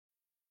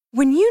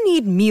When you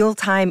need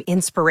mealtime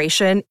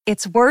inspiration,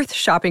 it's worth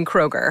shopping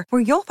Kroger,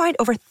 where you'll find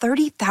over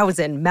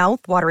 30,000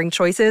 mouth-watering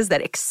choices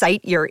that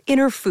excite your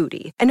inner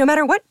foodie. And no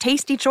matter what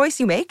tasty choice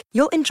you make,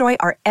 you'll enjoy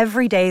our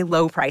everyday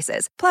low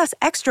prices, plus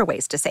extra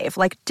ways to save,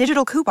 like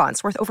digital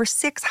coupons worth over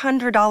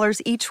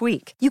 $600 each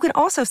week. You can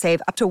also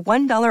save up to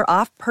 $1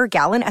 off per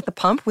gallon at the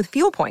pump with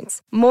fuel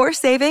points. More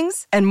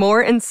savings and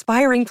more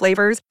inspiring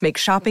flavors make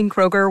shopping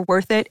Kroger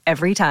worth it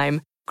every time.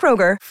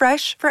 Kroger,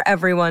 fresh for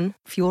everyone.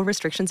 Fuel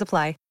restrictions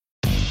apply.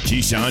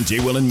 Keyshawn, J.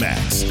 Will, and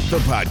Max, the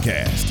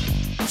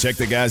podcast. Check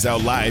the guys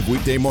out live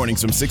weekday mornings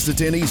from 6 to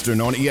 10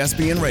 Eastern on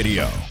ESPN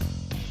Radio.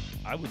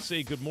 I would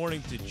say good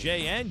morning to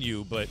Jay and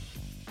you, but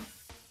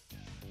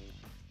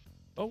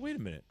oh, wait a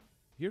minute.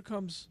 Here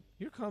comes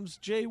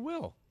Jay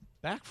Will,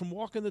 back from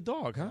walking the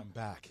dog, huh? I'm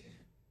back.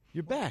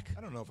 You're back.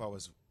 I don't know if I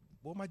was.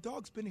 Well, my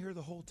dog's been here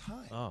the whole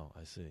time. Oh,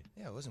 I see.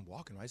 Yeah, I wasn't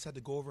walking. I just had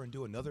to go over and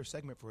do another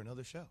segment for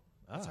another show.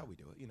 That's how we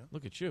do it, you know.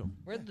 Look at you.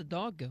 Where'd the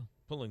dog go?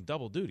 Pulling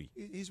double duty.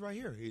 He's right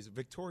here.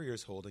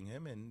 Victoria's holding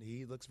him, and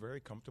he looks very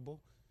comfortable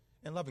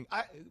and loving.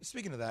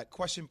 Speaking of that,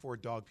 question for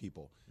dog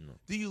people. No.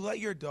 Do you let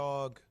your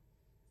dog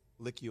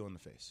lick you on the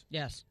face?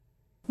 Yes.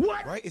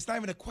 What? Right? It's not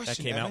even a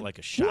question, That came Evan. out like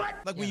a shot. What?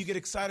 Like when you get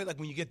excited, like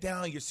when you get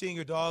down, you're seeing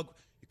your dog,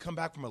 you come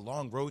back from a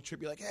long road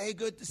trip, you're like, hey,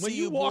 good to see you, When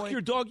you walk boy.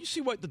 your dog, you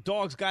see what the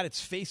dog's got its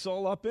face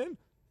all up in?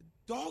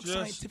 Dogs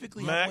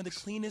scientifically Max, have one of the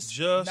cleanest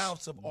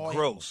mouths of all.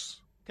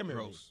 Gross. Come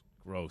here.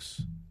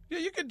 Gross. Yeah,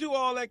 you can do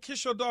all that.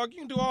 Kiss your dog. You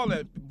can do all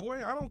that.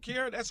 Boy, I don't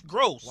care. That's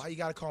gross. Why you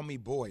got to call me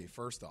boy,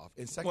 first off?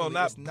 And secondly, Well,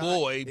 not it's not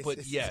boy, it's, but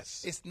it's,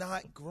 yes. It's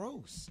not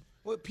gross.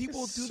 Well,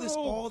 people It's do this so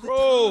all the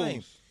gross.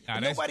 time. Nah,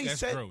 And nobody that's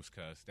said gross,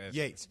 cuz.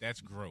 Yates. That's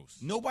gross.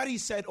 Nobody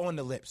said on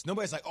the lips.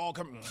 Nobody's like, oh,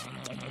 come.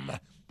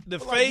 The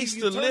But face,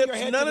 you the turn your lips,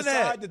 head none to of the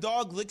that. side, the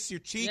dog licks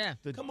your cheek. Yeah.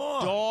 The Come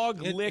on. dog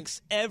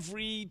licks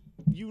every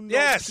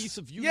piece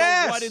of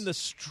know what in the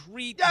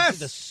street.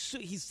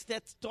 Yes.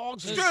 That's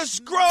dogs. It's are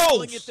just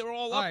smelling gross. It, they're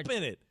all All up right.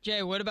 in it.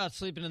 Jay, what about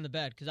sleeping in the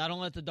bed? Because I don't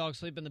let the dog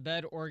sleep in the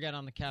bed or get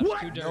on the couch.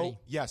 Too dirty. No,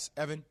 yes,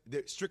 Evan.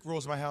 There's strict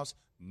rules in my house.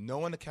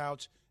 No on the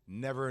couch,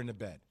 never in the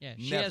bed. Yeah,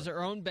 she Never. has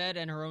her own bed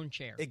and her own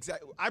chair.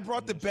 Exactly. I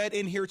brought the bed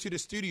in here to the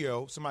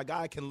studio so my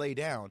guy can lay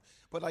down.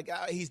 But, like,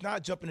 he's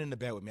not jumping in the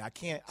bed with me. I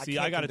can't. See,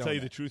 I got to tell you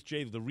that. the truth,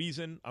 Jay. The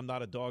reason I'm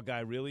not a dog guy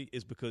really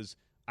is because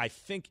I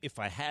think if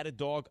I had a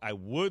dog, I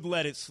would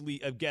let it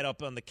sleep, get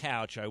up on the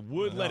couch. I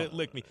would let it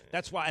lick me.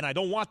 That's why, and I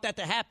don't want that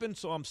to happen,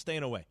 so I'm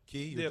staying away.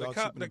 Key, your dog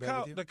sleep in the bed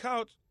with you? The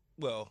couch.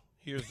 Well,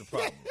 here's the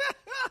problem.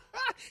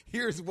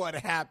 Here's what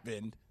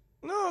happened.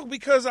 No,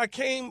 because I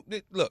came.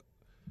 Look,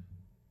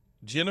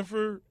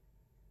 Jennifer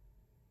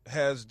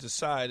has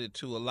decided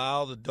to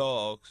allow the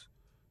dogs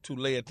to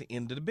lay at the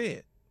end of the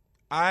bed.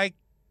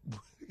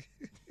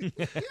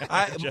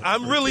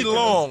 I'm really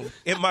long,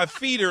 and my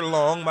feet are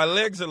long, my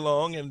legs are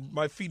long, and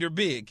my feet are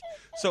big.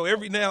 So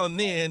every now and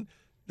then,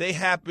 they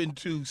happen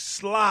to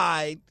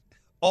slide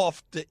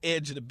off the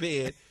edge of the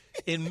bed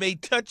and may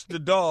touch the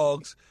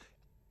dogs,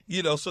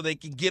 so they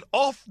can get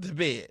off the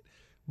bed.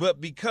 But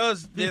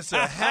because there's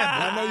a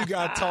habit. I know you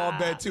got a tall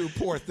bed, too.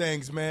 Poor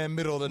things, man.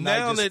 Middle of the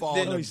Now night, just that- fall on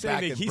that- their He's back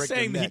saying, and he's break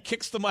saying their he neck.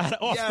 kicks them off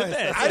Yes, the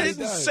bed. I he didn't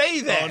does.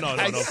 say that. Oh, no,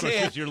 I because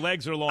said, your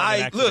legs are long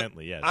and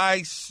accidentally, yes.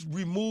 I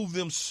remove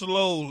them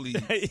slowly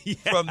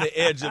from the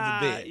edge of the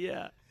bed.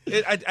 Yeah.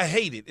 I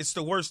hate it. It's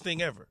the worst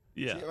thing ever.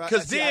 Yeah.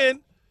 Because then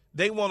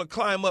they want to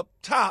climb up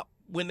top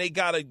when they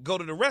got to go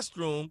to the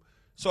restroom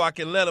so I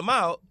can let them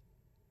out,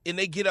 and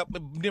they get up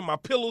near my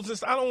pillows.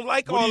 And I don't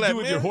like What all do you that, do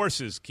with man. your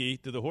horses,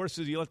 Keith? Do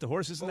you let the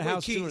horses in the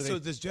house Key, too? Or so they...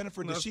 does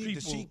Jennifer, does she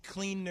people-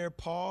 clean their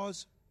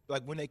paws?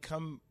 Like when they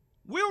come?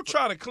 We'll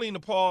try to clean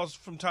the paws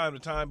from time to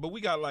time, but we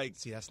got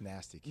See, that's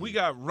nasty. Key. we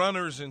got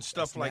runners and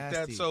stuff That's like that.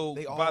 nasty. So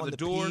they all by on the the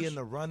doors. pee and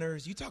the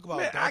runners. You talk about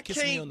Man, dog I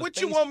kissing me can't. on the What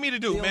face. you want me to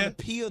do, They on man? the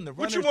pee and the What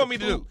runners, you want me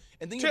the to do? poop,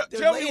 and then Tell they're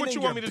me laying what in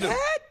you want me your to do. bed?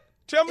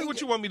 Tell me what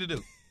you want me to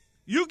do.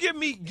 You give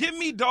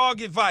me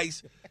dog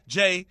advice,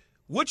 Jay.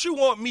 What you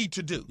want me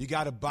to do? You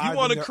got to buy. You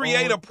want to them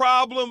create their a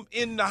problem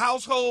in the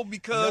household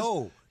because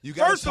No, you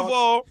gotta first of talk-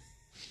 all,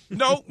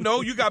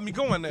 no, you got me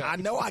going now. I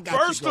know I got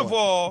you First of going.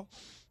 all,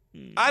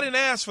 I didn't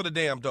ask for the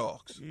damn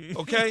dogs.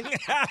 Okay,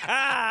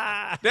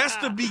 that's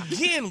to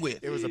begin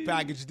with. It was a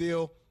package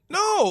deal.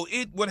 No,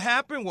 what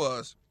happened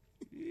was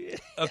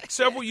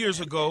several years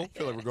ago. I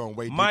feel like we're going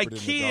way deeper My than the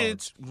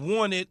kids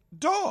wanted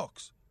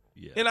dogs.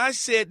 Yeah. And I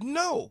said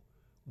no.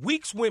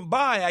 Weeks went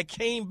by. I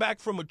came back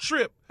from a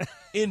trip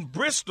in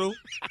Bristol,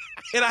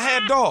 and I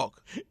had dog.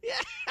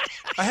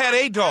 I had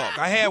a dog.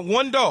 I had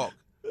one dog.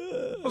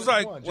 I was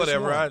like, one, just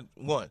whatever, one. I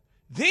won.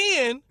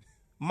 Then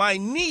my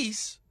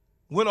niece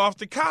went off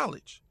to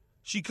college.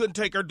 She couldn't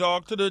take her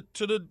dog to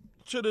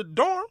the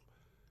dorm.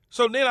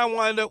 So then I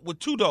wind up with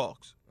two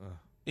dogs.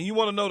 And you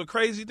want to know the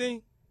crazy thing?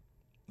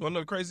 You want to know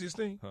the craziest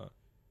thing? Huh.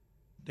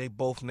 They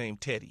both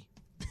named Teddy.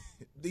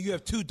 Do you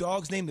have two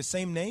dogs named the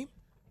same name?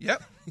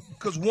 Yep.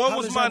 Because one How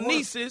was does my that work?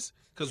 niece's.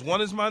 Because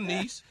one is my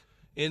niece,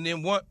 and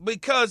then one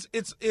because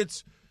it's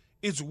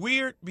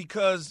weird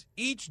because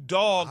each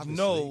dog Obviously.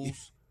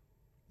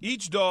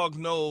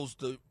 knows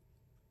the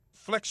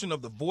inflection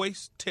of the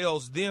voice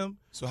tells them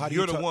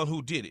you're the one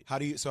who did it. How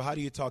do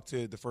you talk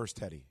to the first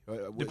Teddy?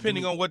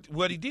 Depending on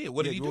what he did.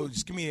 What did he do?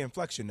 Just give me an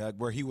inflection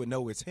where he would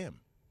know it's him.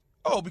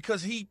 Oh,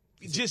 because he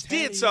just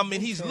did something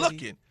and he's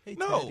looking. Hey,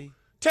 no,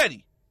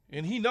 Teddy.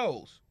 And he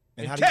knows.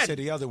 And how Teddy. do you say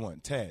the other one?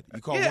 Ted.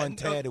 You call one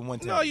Ted and one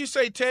Teddy. No, you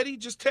say Teddy,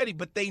 just Teddy.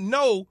 But they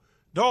know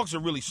dogs are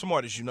really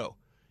smart, as you know.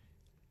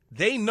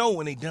 They know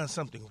when they done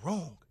something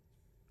wrong.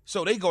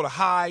 So they go to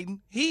hide.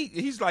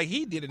 He's like,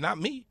 he did it, not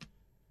me.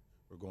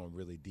 We're going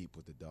really deep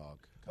with the dog.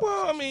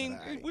 Well, I mean,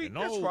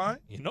 that's fine.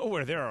 You know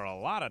where there are a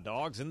lot of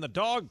dogs? In the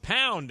dog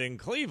pound in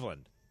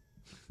Cleveland.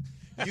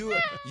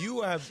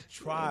 You have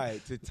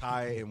tried to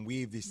tie and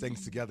weave these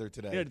things together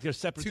today. They're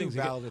separate things.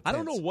 I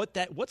don't know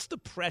what's the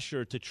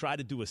pressure to try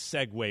to do a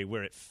segue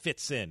where it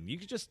fits in. You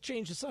could just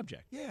change the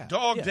subject. Yeah.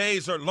 Dog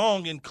days are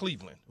long in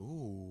Cleveland.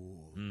 Ooh.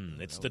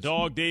 It's the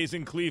dog days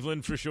in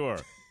Cleveland for sure.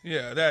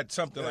 Yeah, that's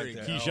something like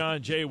that.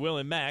 Keyshawn, J. Will,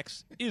 and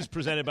Max is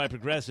presented by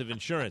Progressive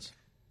Insurance.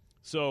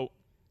 So,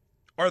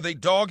 are they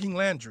dogging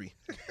Landry?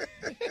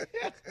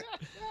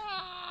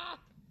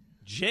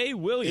 Jay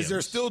Williams. Is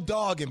there still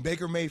dog in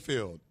Baker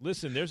Mayfield?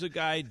 Listen, there's a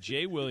guy,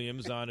 Jay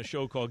Williams, on a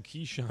show called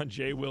Keyshawn,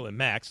 J. Will, and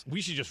Max. We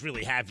should just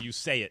really have you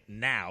say it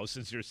now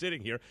since you're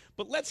sitting here.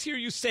 But let's hear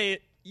you say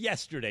it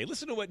yesterday.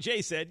 Listen to what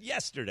Jay said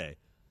yesterday.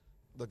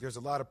 Look, there's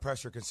a lot of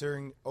pressure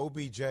considering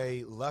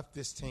OBJ left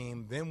this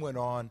team, then went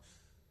on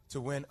to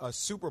win a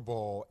Super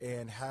Bowl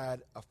and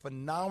had a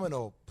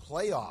phenomenal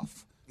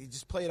playoff. He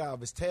just played out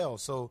of his tail.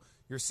 So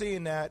you're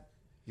seeing that.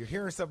 You're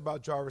hearing stuff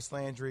about Jarvis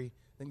Landry.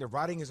 I think the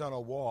writing is on a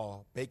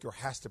wall. Baker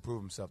has to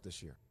prove himself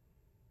this year.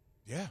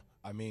 Yeah,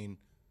 I mean,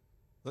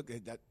 look,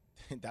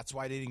 that's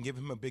why they didn't give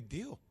him a big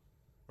deal,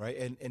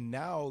 right? And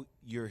now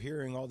you're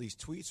hearing all these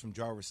tweets from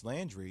Jarvis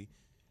Landry,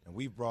 and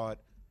we've brought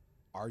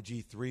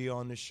RG3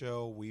 on the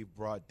show. We've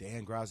brought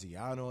Dan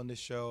Graziano on the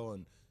show,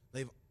 and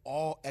they've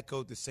all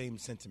echoed the same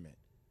sentiment.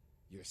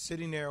 You're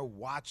sitting there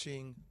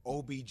watching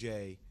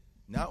OBJ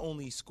not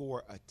only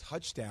score a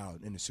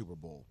touchdown in the Super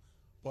Bowl,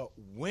 but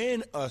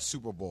win a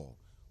Super Bowl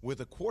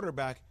with a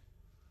quarterback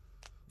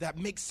that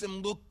makes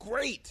them look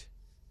great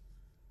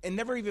and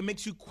never even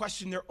makes you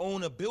question their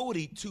own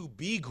ability to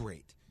be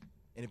great.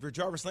 And if you're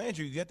Jarvis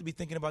Landry, you have to be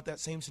thinking about that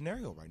same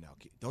scenario right now,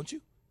 don't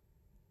you?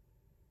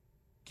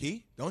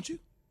 Key, don't you?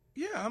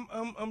 Yeah,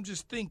 I'm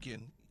just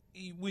thinking,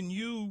 when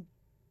you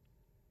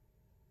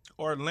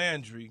are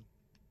Landry,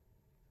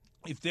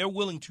 if they're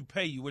willing to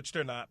pay you, which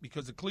they're not,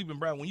 because the Cleveland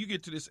Browns, when you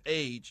get to this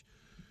age,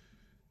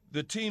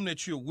 the team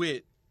that you're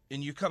with,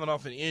 and you're coming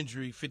off an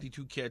injury,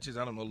 52 catches,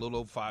 a little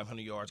over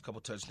 500 yards, a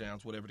couple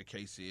touchdowns, whatever the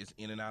case is,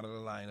 in and out of the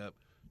lineup,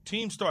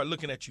 teams start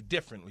looking at you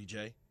differently,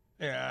 Jay.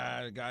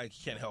 Yeah, the guy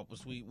can't help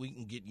us. We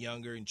can get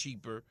younger and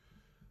cheaper.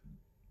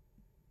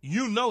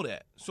 You know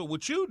that. So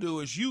what you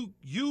do is you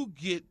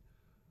get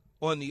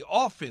on the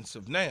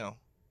offensive now.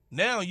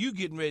 Now you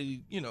getting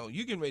ready, you're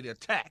getting ready to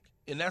attack.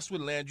 And that's what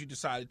Landry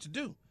decided to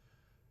do.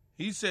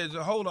 He says,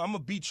 hold on, I'm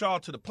going to beat y'all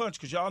to the punch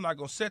because y'all not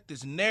going to set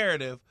this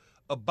narrative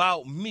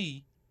about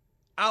me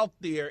out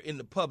there in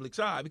the public's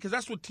eye, because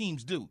that's what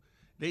teams do.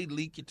 They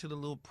leak it to the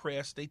little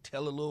press. They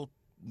tell a little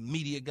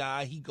media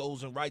guy. He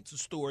goes and writes a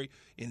story,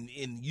 and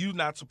you're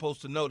not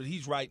supposed to know that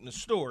he's writing a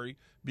story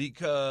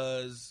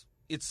because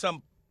it's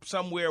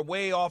somewhere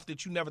way off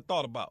that you never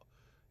thought about.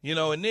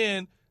 And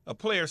then a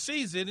player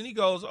sees it, and he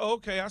goes, oh,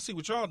 okay, I see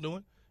what y'all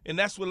doing. And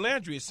that's what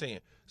Landry is saying.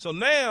 So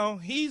now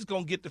he's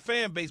going to get the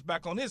fan base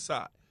back on his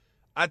side.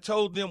 I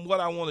told them what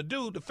I want to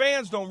do. The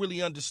fans don't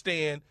really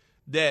understand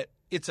that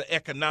it's an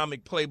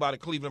economic play by the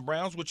Cleveland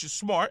Browns, which is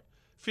smart.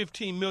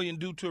 $15 million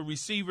due to a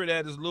receiver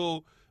that is a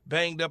little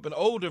banged up and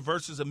older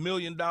versus $1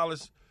 million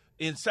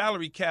in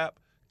salary cap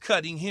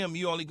cutting him.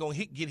 You only going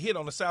to get hit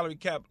on a salary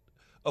cap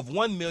of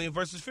 $1 million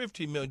versus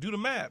 $15 million. Do the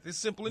math. It's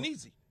simple and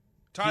easy.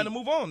 Time to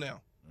move on now.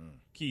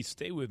 Keith,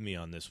 stay with me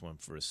on this one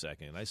for a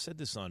second. I said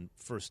this on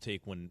First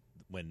Take when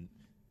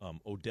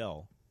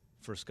Odell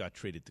first got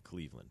traded to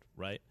Cleveland,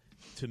 right?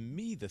 To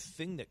me, the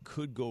thing that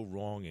could go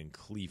wrong in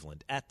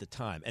Cleveland at the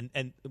time,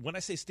 and when I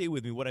say stay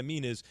with me, what I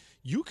mean is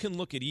you can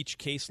look at each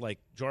case like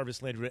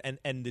Jarvis Landry,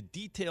 and the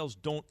details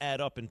don't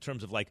add up in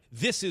terms of like,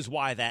 this is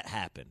why that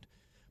happened.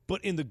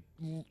 But in the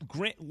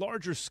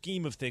larger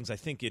scheme of things, I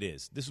think it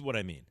is. This is what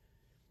I mean.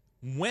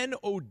 When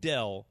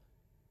Odell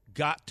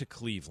got to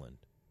Cleveland,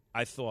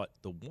 I thought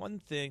the one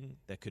thing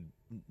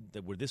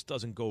where this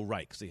doesn't go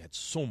right, because they had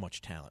so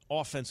much talent,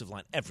 offensive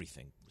line,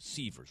 everything,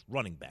 receivers,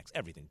 running backs,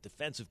 everything,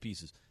 defensive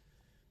pieces.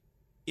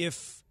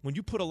 When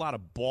you put a lot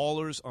of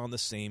ballers on the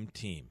same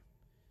team,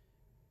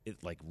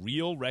 like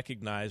real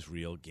recognize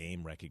real,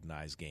 game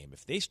recognize game.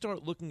 If they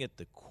start looking at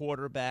the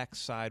quarterback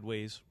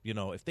sideways,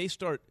 if they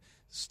start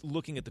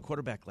looking at the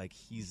quarterback like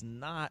he's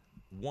not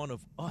one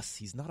of us,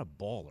 he's not a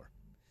baller,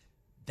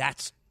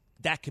 that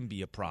can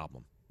be a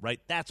problem,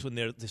 right? That's when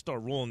they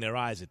start rolling their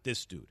eyes at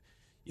this dude.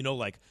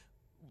 Like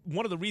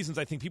one of the reasons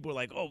I think people are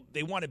like, oh,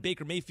 they wanted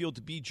Baker Mayfield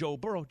to be Joe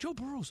Burrow. Joe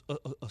Burrow's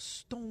a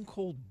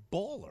stone-cold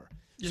baller.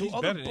 Yeah, so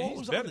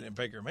he's better than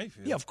Baker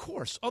Mayfield. Yeah, of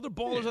course. Other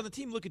ballers on the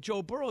team look at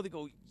Joe Burrow, they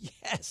go,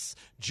 yes,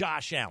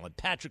 Josh Allen,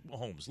 Patrick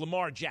Mahomes,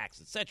 Lamar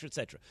Jackson, et cetera, et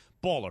cetera.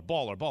 Baller,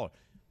 baller, baller.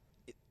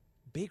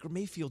 Baker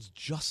Mayfield's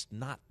just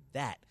not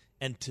that.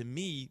 And to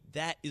me,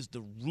 that is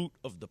the root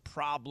of the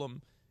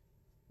problem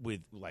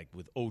with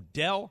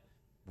Odell,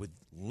 with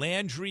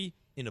Landry,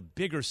 in a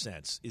bigger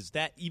sense, is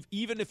that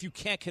even if you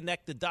can't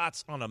connect the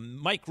dots on a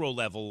micro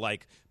level,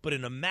 but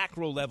in a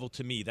macro level,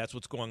 to me, that's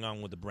what's going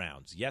on with the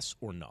Browns. Yes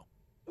or no?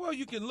 Well,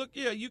 you can look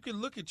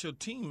at your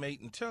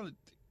teammate and tell it,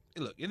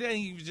 look, it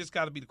ain't even just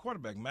got to be the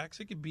quarterback, Max.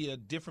 It could be a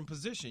different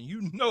position.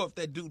 You know if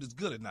that dude is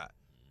good or not.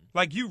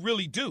 Like, you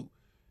really do.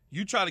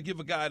 You try to give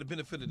a guy the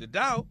benefit of the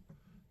doubt,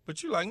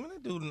 but you're like, man,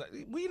 that dude,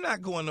 we're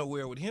not going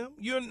nowhere with him.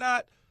 You're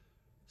not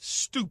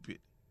stupid.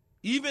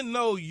 Even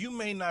though you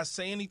may not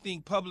say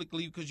anything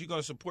publicly because you're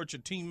going to support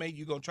your teammate,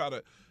 you're going to try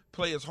to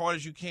play as hard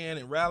as you can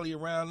and rally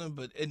around them,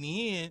 but in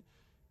the end,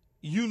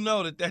 you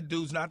know that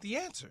dude's not the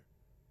answer.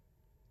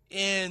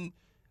 And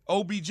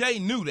OBJ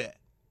knew that.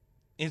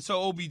 And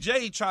so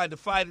OBJ tried to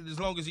fight it as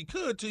long as he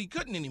could till he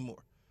couldn't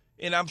anymore.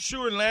 And I'm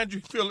sure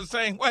Landry feel the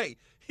same way.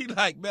 He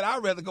like, man,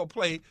 I'd rather go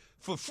play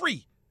for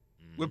free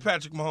with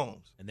Patrick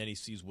Mahomes. And then he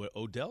sees what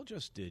Odell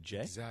just did,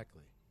 Jay.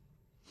 Exactly.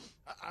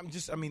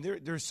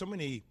 There's so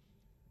many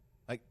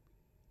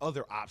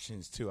other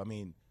options too. I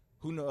mean,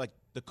 who know,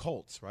 the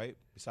Colts, right?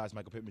 Besides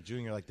Michael Pittman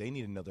Jr., they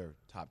need another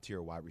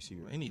top-tier wide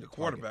receiver. They need a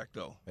quarterback,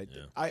 though. Right?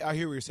 Yeah. I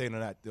hear what you're saying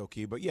on that, though,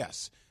 Key, but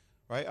yes,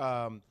 right?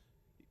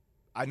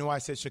 I know I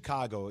said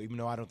Chicago, even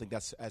though I don't think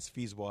that's as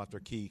feasible after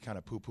Key kind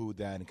of poo-pooed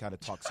that and kind of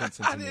talked sense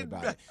into me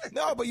about it.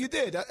 No, but you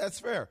did. That's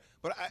fair.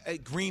 But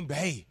Green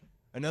Bay,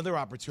 another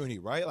opportunity,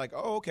 right?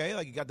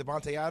 Okay, you got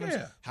Devontae Adams.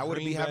 Yeah. How would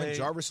it be having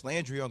Jarvis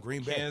Landry on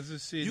Green Bay?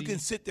 Kansas City. You can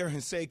sit there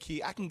and say,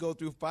 Key, I can go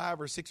through 5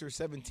 or 6 or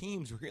 7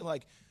 teams where you're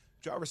like,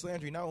 Jarvis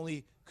Landry, not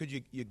only could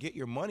you get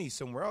your money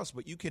somewhere else,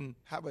 but you can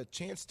have a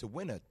chance to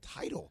win a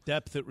title.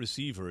 Depth at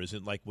receiver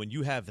isn't like when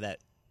you have that.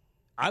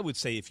 I would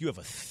say if you have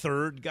a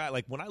third guy,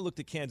 like when I looked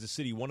at Kansas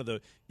City, one of the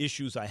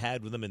issues I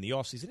had with them in the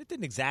offseason, it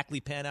didn't exactly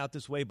pan out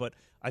this way, but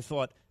I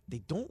thought they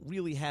don't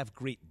really have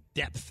great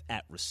depth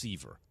at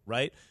receiver,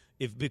 right?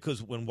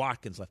 Because when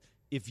Watkins left,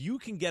 if you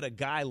can get a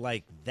guy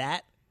like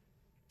that,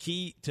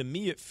 Key, to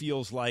me it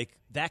feels like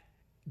that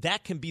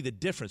can be the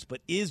difference. But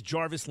is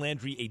Jarvis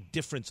Landry a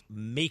difference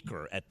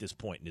maker at this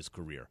point in his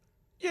career?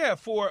 Yeah,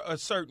 for a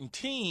certain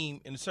team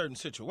in certain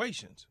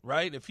situations,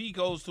 right? If he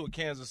goes to a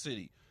Kansas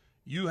City,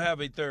 you have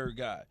a third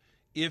guy.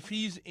 If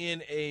he's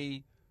in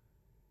a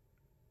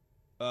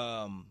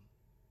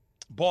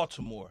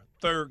Baltimore,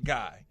 third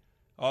guy,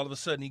 all of a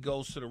sudden he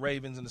goes to the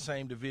Ravens in the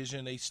same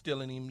division, they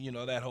stealing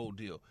him, that whole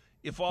deal.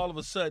 If all of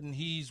a sudden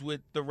he's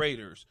with the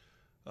Raiders,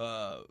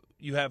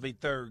 you have a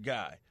third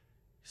guy.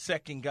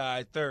 Second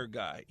guy, third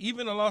guy.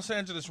 Even the Los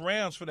Angeles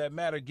Rams, for that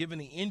matter, given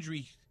the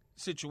injury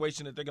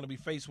situation that they're going to be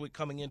faced with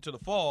coming into the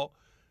fall,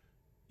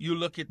 you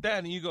look at that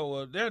and you go,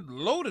 well, they're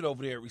loaded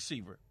over there at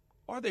receiver.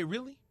 Are they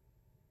really?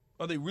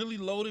 Are they really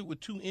loaded with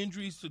 2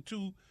 injuries to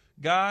 2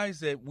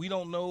 guys that we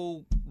don't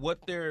know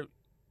what their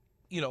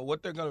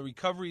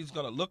recovery is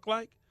going to look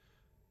like?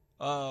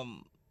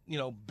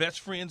 Best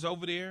friends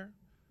over there.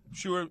 I'm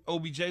sure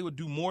OBJ would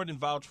do more than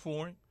vouch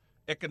for him.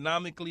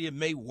 Economically, it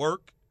may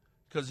work.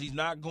 Because he's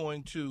not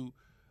going to,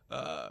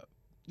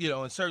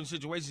 in certain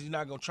situations, he's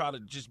not going to try to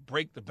just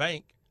break the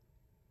bank.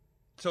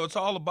 So it's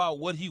all about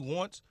what he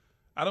wants.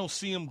 I don't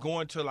see him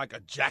going to a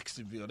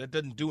Jacksonville. That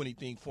doesn't do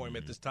anything for him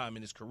at this time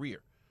in his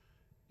career.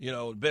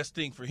 The best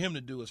thing for him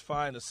to do is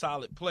find a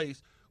solid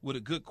place with a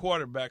good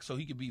quarterback so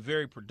he can be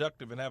very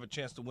productive and have a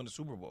chance to win the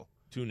Super Bowl.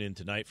 Tune in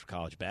tonight for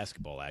college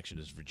basketball action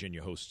as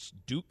Virginia hosts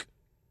Duke.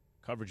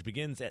 Coverage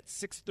begins at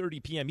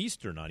 6:30 p.m.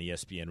 Eastern on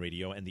ESPN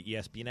Radio and the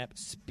ESPN app.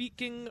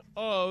 Speaking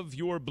of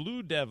your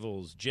Blue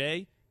Devils,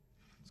 Jay,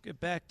 let's get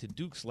back to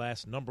Duke's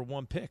last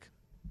 #1 pick.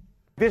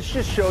 This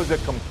just shows a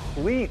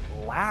complete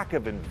lack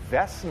of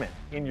investment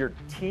in your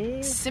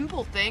team.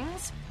 Simple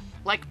things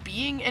like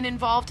being an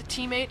involved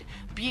teammate,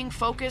 being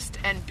focused,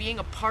 and being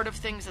a part of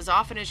things as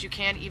often as you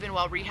can, even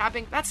while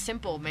rehabbing. That's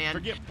simple, man.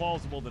 Forget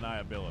plausible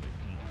deniability.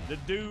 The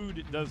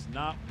dude does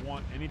not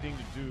want anything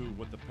to do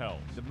with the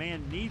Pels. The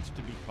man needs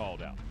to be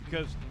called out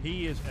because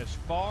he is as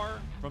far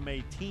from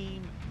a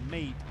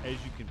teammate as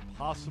you can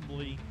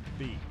possibly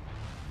be.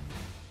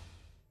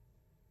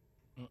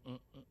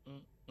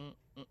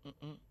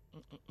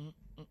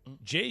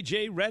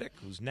 J.J. Redick,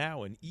 who's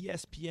now an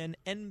ESPN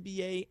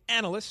NBA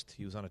analyst.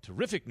 He was on a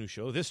terrific new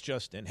show, This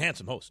Just In,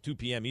 handsome host, 2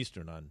 p.m.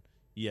 Eastern on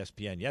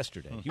ESPN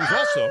yesterday. He was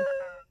also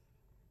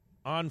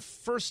on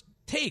First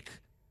Take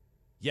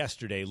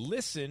yesterday.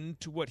 Listen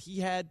to what he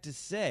had to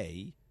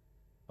say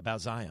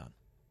about Zion.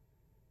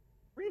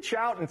 Reach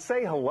out and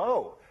say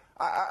hello.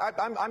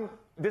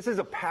 This is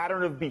a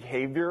pattern of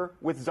behavior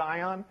with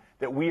Zion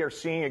that we are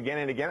seeing again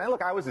and again. And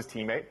look, I was his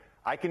teammate.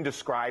 I can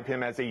describe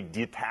him as a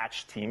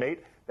detached teammate.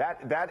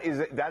 That is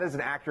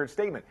an accurate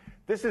statement.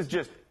 This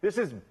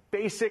is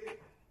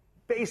basic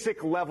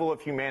basic level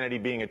of humanity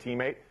being a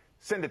teammate,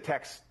 send a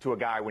text to a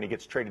guy when he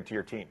gets traded to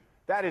your team.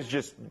 That is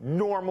just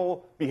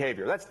normal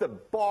behavior. That's the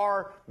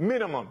bar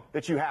minimum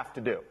that you have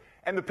to do.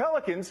 And the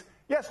Pelicans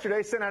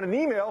yesterday sent out an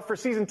email for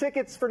season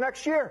tickets for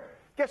next year.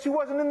 Guess who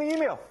wasn't in the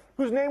email?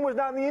 Whose name was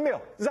not in the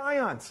email?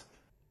 Zion's.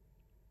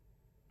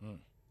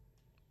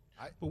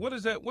 But what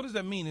does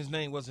that mean? His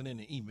name wasn't in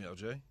the email,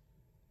 Jay?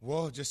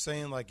 Well, just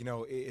saying, like,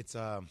 it's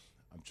I'm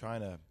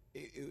trying to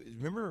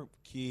remember,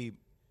 Key,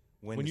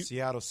 when the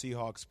Seattle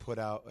Seahawks put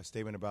out a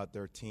statement about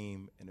their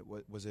team, and it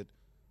was it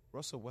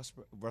Russell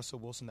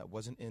Wilson that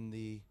wasn't in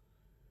the.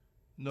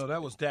 No,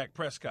 that was Dak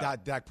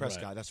Prescott. Dak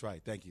Prescott, right. That's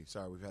right. Thank you.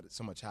 Sorry, we've had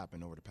so much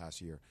happen over the past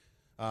year.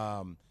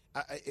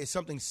 It's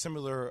something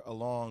similar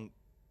along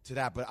to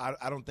that, but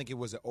I don't think it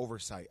was an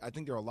oversight. I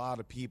think there are a lot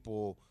of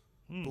people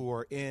who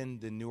are in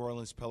the New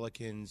Orleans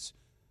Pelicans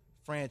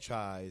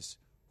franchise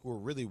who are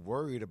really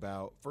worried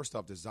about, first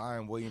off, does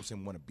Zion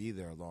Williamson want to be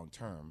there long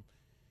term?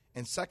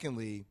 And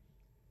secondly,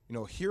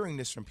 hearing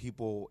this from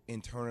people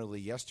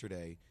internally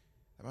yesterday,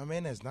 my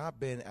man has not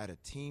been at a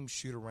team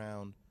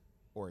shoot-around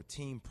or a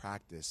team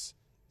practice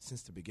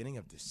since the beginning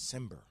of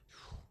December.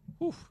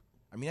 Whew.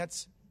 I mean,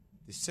 that's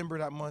December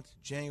that month,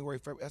 January,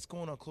 February. That's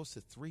going on close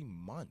to 3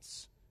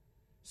 months.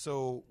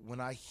 So when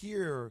I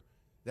hear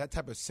that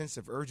type of sense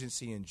of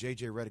urgency in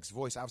J.J. Redick's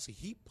voice, obviously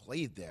he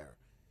played there.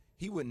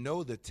 He would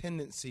know the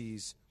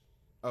tendencies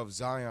of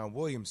Zion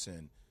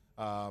Williamson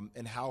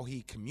and how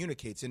he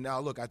communicates. And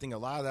now, look, I think a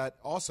lot of that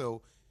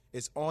also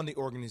is on the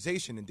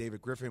organization and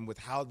David Griffin with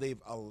how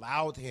they've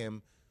allowed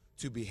him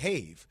to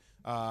behave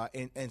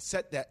and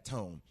set that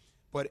tone.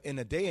 But in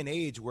a day and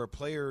age where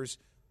players,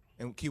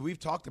 and Key, we've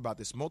talked about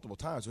this multiple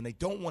times, when they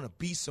don't want to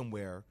be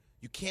somewhere,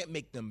 you can't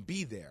make them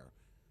be there.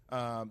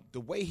 The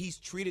way he's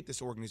treated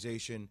this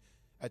organization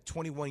at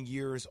 21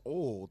 years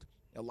old,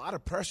 a lot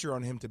of pressure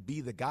on him to be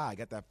the guy.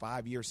 Got that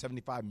 5-year,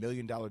 $75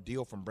 million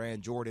deal from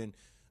Brand Jordan,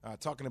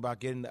 talking about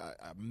getting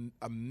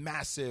a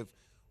massive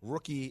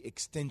rookie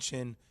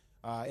extension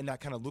and that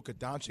kind of Luka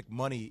Doncic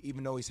money,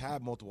 even though he's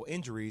had multiple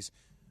injuries.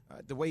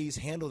 The way he's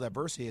handled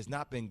adversity has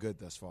not been good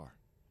thus far.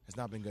 Has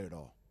not been good at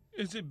all.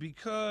 Is it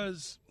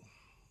because,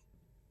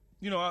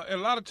 a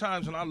lot of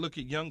times when I look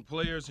at young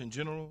players in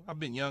general, I've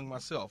been young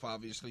myself,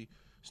 obviously.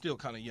 Still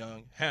kind of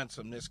young,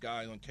 handsome, this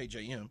guy on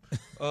KJM.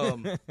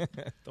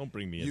 Don't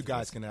bring me in. You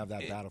guys can have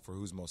that battle for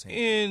who's most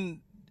handsome. And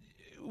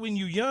when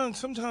you're young,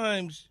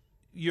 sometimes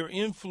your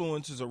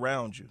influence is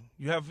around you.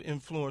 You have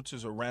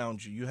influences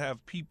around you. You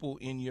have people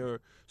in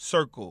your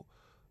circle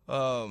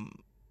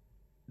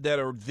that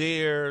are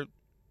there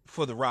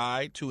for the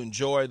ride, to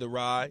enjoy the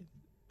ride.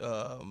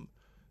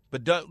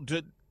 But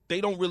they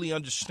don't really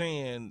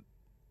understand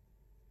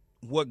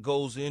what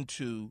goes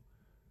into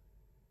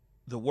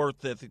the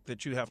worth ethic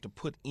that you have to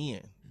put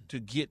in to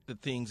get the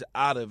things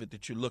out of it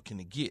that you're looking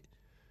to get.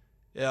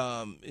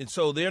 And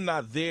so they're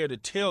not there to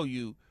tell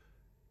you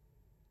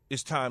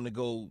it's time to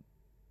go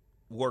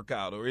work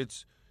out or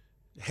it's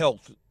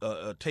health,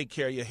 take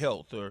care of your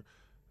health or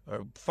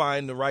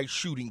find the right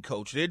shooting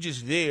coach. They're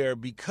just there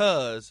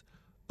because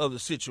of the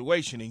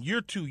situation. And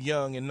you're too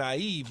young and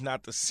naive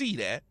not to see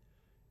that.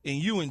 And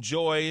you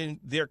enjoy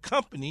their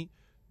company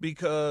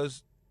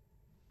because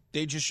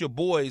they're just your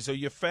boys or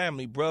your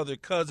family, brother,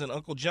 cousin,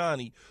 Uncle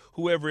Johnny,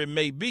 whoever it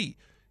may be.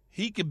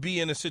 He could be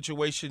in a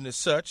situation as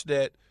such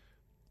that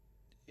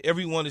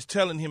everyone is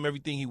telling him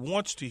everything he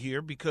wants to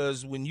hear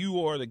because when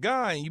you are the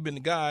guy and you've been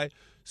the guy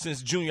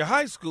since junior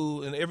high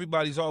school and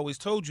everybody's always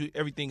told you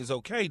everything is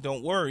okay,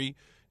 don't worry,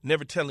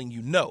 never telling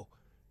you no.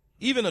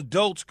 Even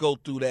adults go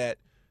through that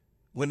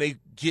when they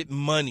get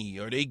money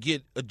or they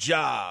get a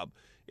job.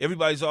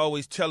 Everybody's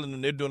always telling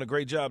them they're doing a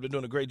great job, they're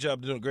doing a great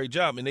job, they're doing a great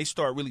job, and they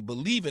start really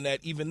believing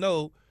that even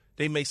though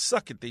they may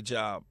suck at their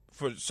job,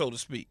 for so to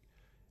speak.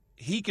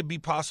 He could be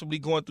possibly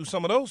going through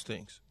some of those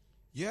things.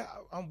 Yeah,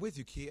 I'm with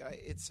you, Key.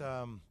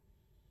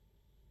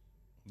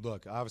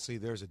 Look, obviously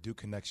there's a Duke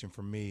connection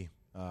for me.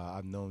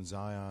 I've known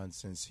Zion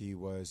since he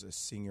was a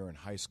senior in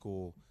high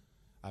school.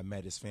 I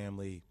met his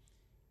family.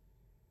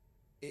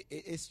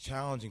 It's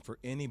challenging for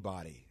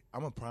anybody.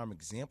 I'm a prime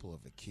example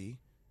of it, Key,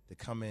 to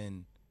come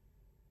in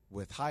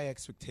with high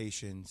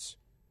expectations,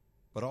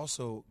 but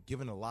also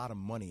given a lot of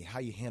money, how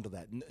you handle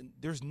that.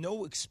 There's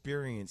no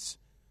experience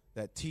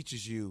that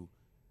teaches you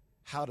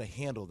how to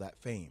handle that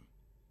fame,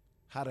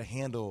 how to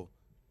handle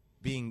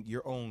being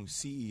your own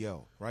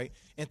CEO, right?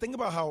 And think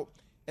about how,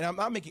 and I'm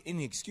not making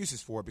any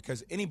excuses for it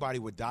because anybody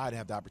would die to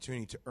have the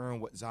opportunity to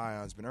earn what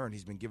Zion's been earned.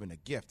 He's been given a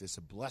gift. It's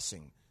a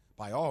blessing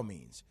by all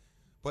means.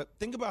 But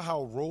think about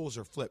how roles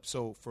are flipped.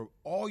 So for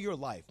all your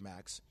life,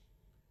 Max,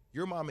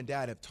 your mom and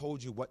dad have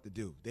told you what to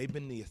do. They've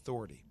been the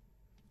authority.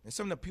 And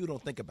something that people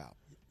don't think about.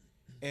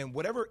 And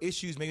whatever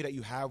issues maybe that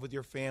you have with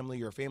your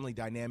family or family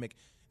dynamic,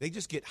 they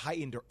just get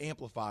heightened or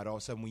amplified all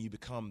of a sudden when you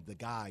become the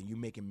guy and you're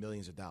making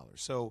millions of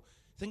dollars. So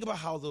think about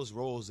how those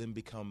roles then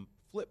become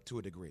flipped to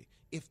a degree,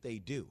 if they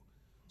do.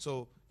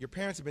 So your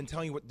parents have been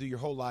telling you what to do your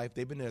whole life.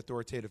 They've been the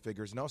authoritative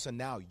figures. And all of a sudden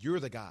now you're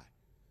the guy.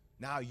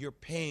 Now you're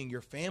paying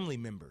your family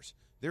members.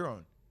 They're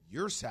on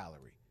your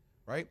salary,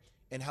 right?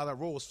 and how that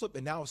role was flipped.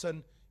 And now all of a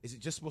sudden, is it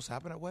just supposed to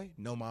happen that way?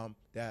 No, Mom,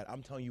 Dad,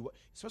 I'm telling you what,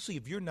 especially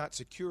if you're not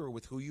secure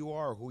with who you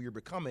are or who you're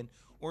becoming,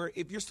 or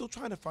if you're still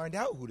trying to find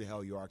out who the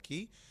hell you are,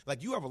 Key.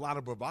 Like, you have a lot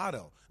of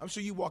bravado. I'm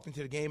sure you walked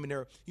into the game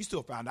and you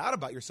still found out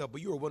about yourself,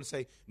 but you were willing to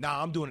say,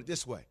 nah, I'm doing it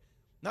this way.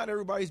 Not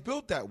everybody's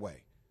built that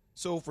way.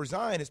 So for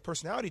Zion, his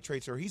personality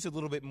traits are he's a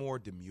little bit more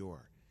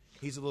demure.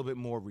 He's a little bit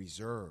more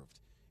reserved.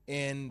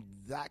 And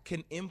that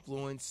can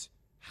influence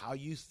how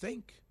you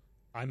think.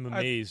 I'm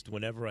amazed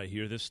whenever I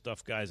hear this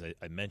stuff, guys.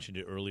 I mentioned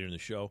it earlier in the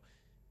show.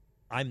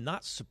 I'm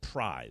not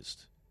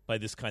surprised by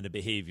this kind of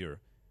behavior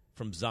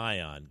from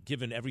Zion,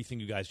 given everything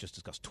you guys just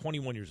discussed.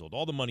 21 years old,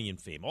 all the money and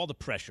fame, all the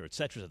pressure, et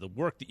cetera, the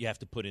work that you have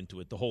to put into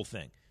it, the whole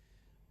thing.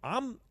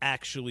 I'm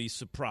actually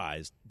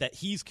surprised that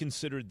he's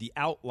considered the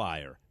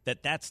outlier,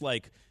 that's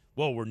like,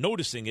 well, we're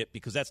noticing it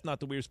because that's not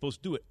the way you're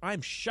supposed to do it.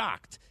 I'm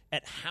shocked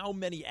at how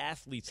many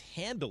athletes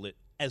handle it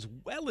as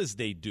well as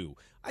they do.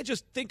 I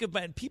just think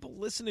about people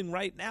listening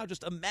right now,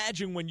 just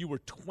imagine when you were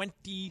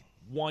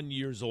 21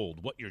 years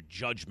old, what your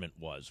judgment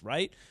was,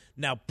 right?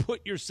 Now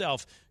put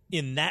yourself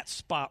in that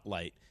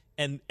spotlight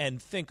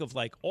and think of,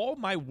 like, all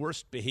my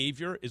worst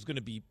behavior is going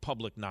to be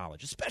public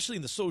knowledge, especially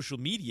in the social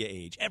media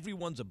age.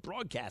 Everyone's a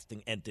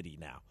broadcasting entity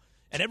now,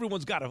 and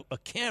everyone's got a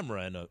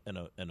camera and a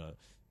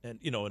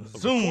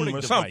Zoom recording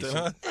or device, something,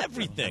 huh?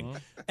 everything.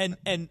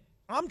 And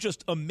I'm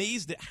just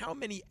amazed at how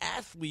many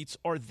athletes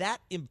are that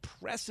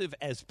impressive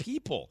as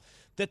people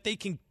that they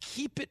can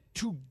keep it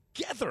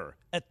together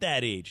at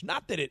that age.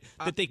 Not that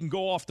that they can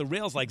go off the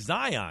rails like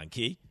Zion,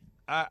 Key.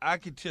 I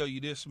can tell you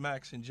this,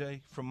 Max and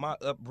Jay, from my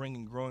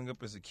upbringing, growing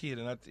up as a kid,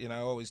 and I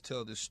always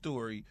tell this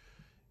story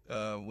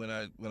when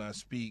I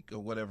speak or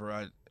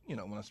whatever.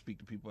 When I speak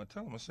to people, I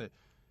tell them, I say,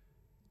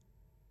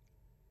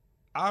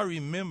 I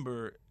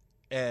remember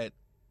at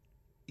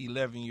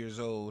 11 years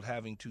old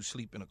having to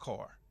sleep in a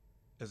car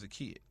as a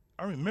kid.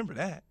 I remember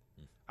that.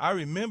 I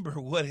remember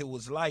what it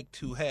was like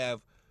to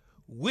have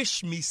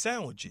wish me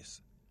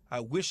sandwiches. I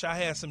wish I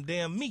had some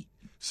damn meat.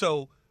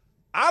 So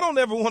I don't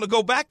ever want to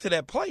go back to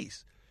that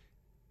place.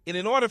 And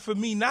in order for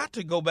me not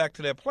to go back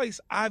to that place,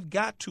 I've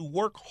got to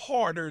work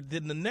harder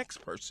than the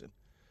next person.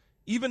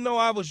 Even though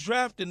I was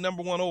drafted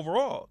number 1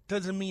 overall,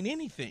 doesn't mean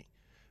anything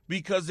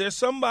because there's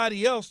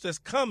somebody else that's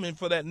coming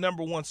for that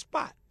number 1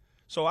 spot.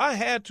 So I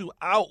had to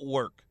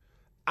outwork,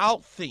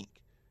 outthink.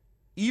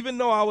 Even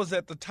though I was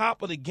at the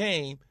top of the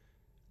game,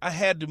 I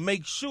had to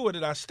make sure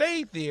that I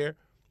stayed there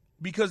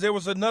because there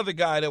was another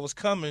guy that was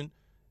coming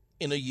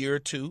in a year or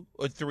 2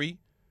 or 3.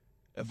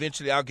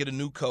 Eventually I'll get a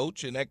new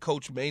coach, and that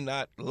coach may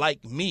not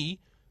like me,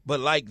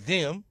 but like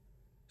them.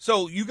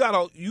 So you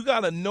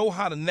gotta know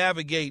how to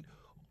navigate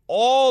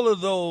all of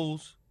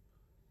those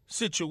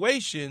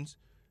situations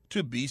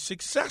to be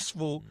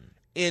successful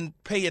and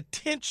pay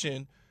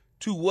attention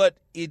to what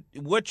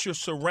you're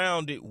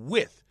surrounded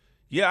with.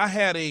 Yeah, I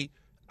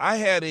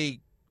had a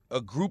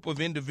group of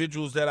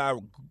individuals that I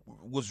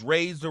was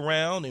raised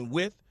around and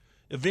with.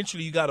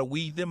 Eventually you got to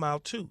weed them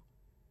out too.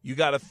 You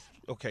got to,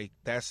 okay,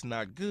 that's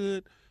not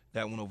good.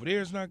 That one over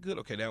there is not good.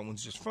 Okay, that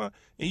one's just fine.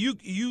 And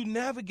you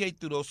navigate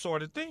through those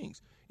sort of things.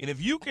 And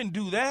if you can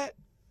do that,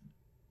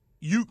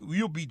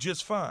 you'll be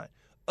just fine.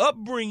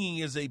 Upbringing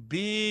is a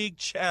big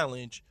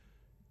challenge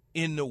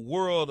in the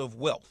world of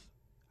wealth.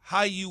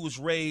 How you was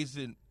raised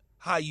and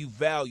how you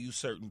value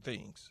certain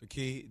things. The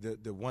key,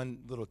 the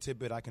one little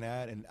tidbit I can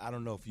add, and I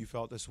don't know if you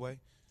felt this way,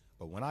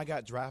 but when I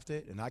got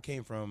drafted, and I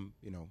came from,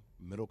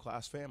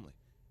 middle-class family,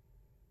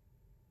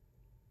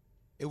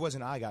 it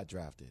wasn't I got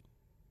drafted.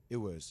 It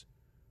was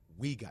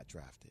we got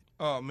drafted.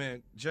 Oh,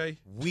 man, Jay.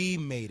 We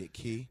made it,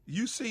 Key.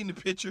 You seen the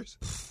pictures?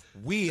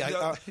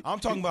 I'm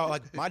talking about,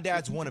 like, my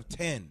dad's one of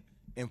 10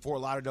 in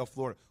Fort Lauderdale,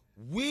 Florida.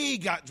 We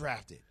got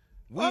drafted.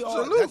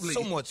 Absolutely. That's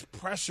so much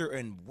pressure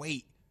and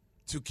weight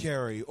to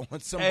carry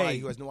on somebody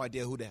who has no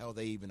idea who the hell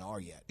they even are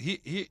yet.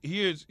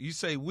 Here's, you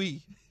say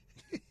we.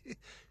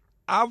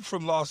 I'm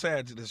from Los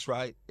Angeles,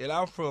 right? And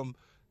I'm from,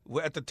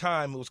 at the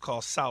time, it was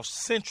called South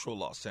Central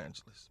Los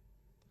Angeles.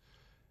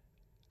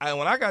 And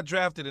when I got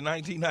drafted in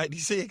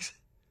 1996,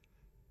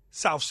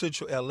 South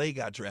Central LA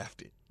got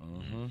drafted.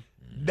 Mm-hmm.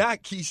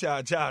 Not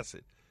Keyshawn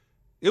Johnson.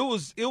 It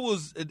was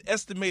an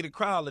estimated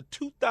crowd of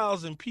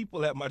 2,000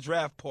 people at my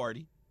draft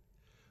party.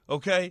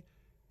 Okay?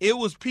 It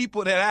was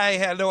people that I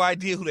had no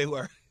idea who they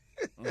were.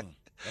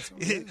 That's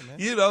amazing,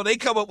 man. They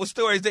come up with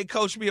stories. They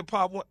coach me at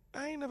Pop Warner.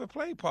 I ain't never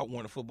played Pop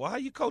Warner football. How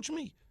you coach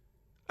me?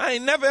 I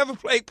ain't never, ever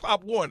played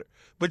Pop Warner.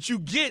 But you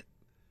get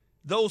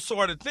those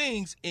sort of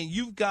things, and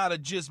you've got to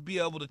just be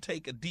able to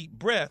take a deep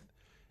breath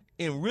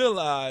and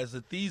realize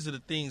that these are the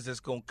things that's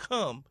going to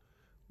come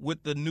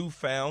with the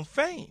newfound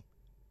fame.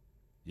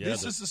 Yeah,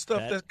 this is the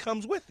stuff that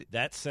comes with it.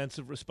 That sense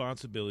of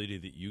responsibility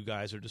that you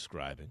guys are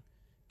describing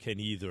can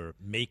either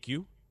make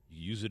you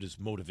use it as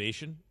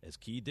motivation, as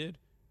Key did,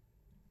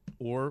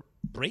 or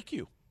break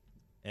you.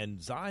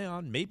 And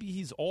Zion, maybe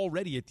he's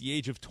already at the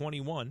age of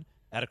 21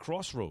 at a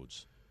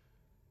crossroads.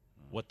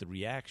 What the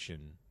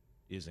reaction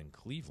is in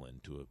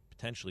Cleveland to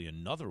potentially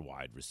another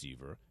wide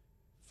receiver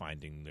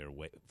finding their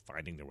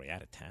way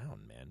out of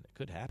town, man. It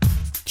could happen.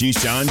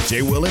 Keyshawn,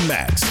 J. Will, and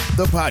Max,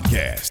 the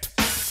podcast.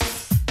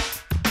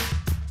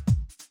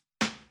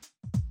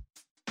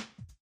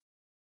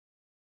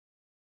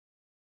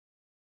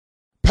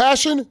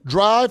 Passion,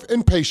 drive,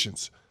 and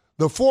patience.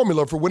 The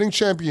formula for winning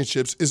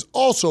championships is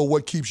also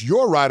what keeps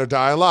your ride or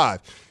die alive.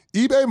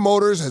 eBay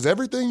Motors has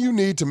everything you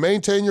need to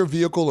maintain your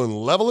vehicle and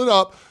level it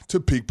up to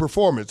peak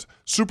performance.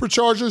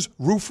 Superchargers,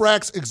 roof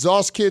racks,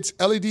 exhaust kits,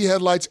 LED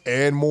headlights,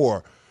 and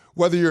more.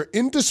 Whether you're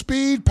into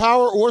speed,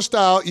 power, or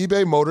style,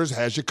 eBay Motors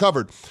has you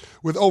covered.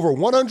 With over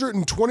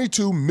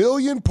 122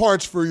 million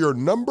parts for your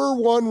number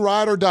one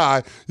ride or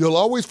die, you'll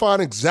always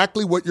find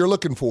exactly what you're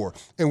looking for.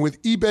 And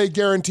with eBay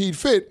Guaranteed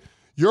Fit,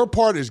 your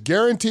part is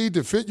guaranteed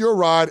to fit your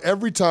ride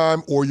every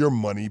time or your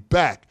money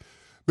back.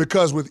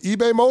 Because with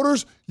eBay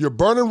Motors, you're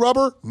burning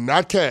rubber,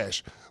 not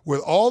cash.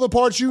 With all the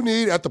parts you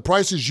need at the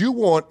prices you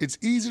want, it's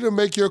easy to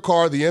make your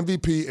car the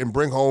MVP and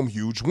bring home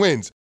huge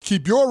wins.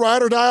 Keep your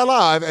ride or die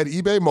alive at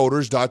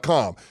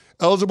ebaymotors.com.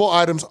 Eligible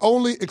items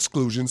only.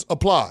 Exclusions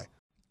apply.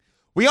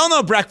 We all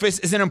know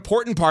breakfast is an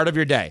important part of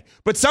your day,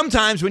 but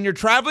sometimes when you're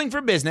traveling for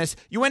business,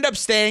 you end up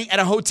staying at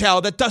a hotel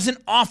that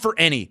doesn't offer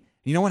any.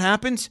 You know what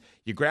happens?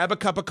 You grab a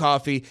cup of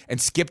coffee and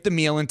skip the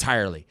meal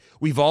entirely.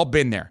 We've all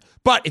been there.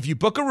 But if you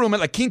book a room at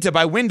La Quinta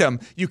by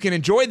Wyndham, you can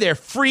enjoy their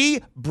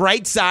free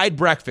Bright Side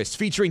breakfast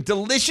featuring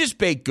delicious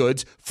baked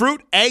goods,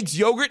 fruit, eggs,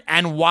 yogurt,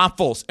 and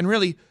waffles. And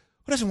really,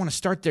 who doesn't want to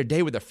start their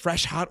day with a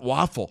fresh, hot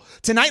waffle?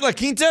 Tonight, La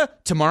Quinta,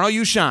 tomorrow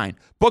you shine.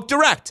 Book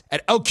direct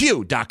at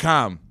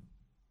lq.com.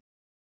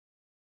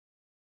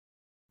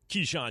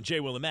 Keyshawn, J.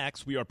 Will, and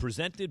Max, we are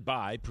presented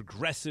by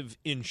Progressive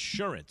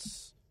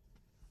Insurance.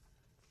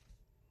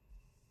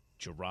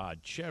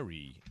 Gerard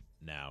Cherry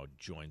now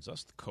joins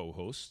us, the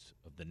co-host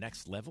of The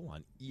Next Level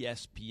on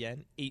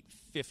ESPN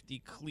 850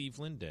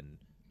 Cleveland. And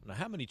I don't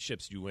know, how many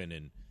chips do you win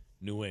in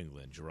New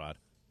England, Gerard?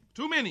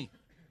 Too many.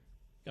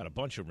 Got a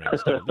bunch of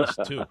rings, at least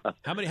two.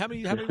 How many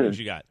rings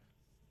you got?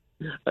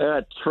 I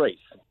got trace,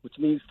 which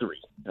means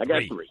three. I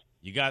got three.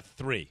 You got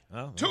three.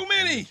 Oh, Too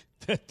many.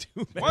 Too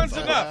many. One's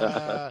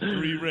enough.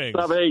 3 rings.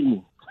 Stop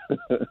hating.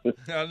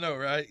 I know,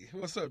 right?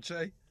 What's up,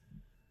 Che?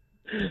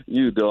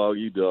 You dog.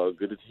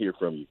 Good to hear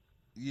from you.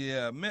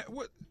 Yeah, man.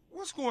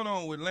 What's going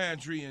on with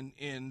Landry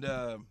and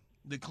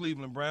the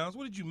Cleveland Browns?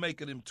 What did you make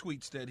of them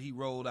tweets that he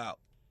rolled out?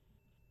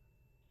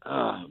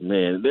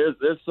 Man,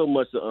 there's so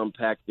much to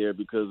unpack there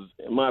because,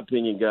 in my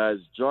opinion, guys,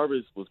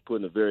 Jarvis was put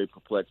in a very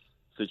perplexed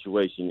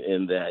situation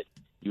in that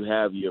you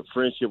have your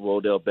friendship with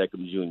Odell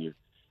Beckham Jr.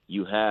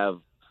 You have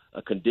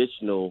a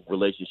conditional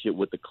relationship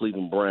with the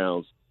Cleveland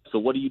Browns. So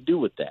what do you do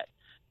with that?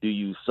 Do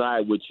you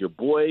side with your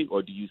boy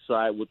or do you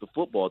side with the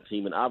football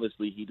team? And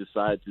obviously he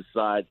decided to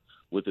side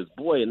with his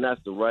boy, and that's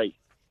the right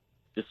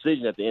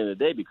decision at the end of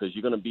the day because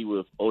you're going to be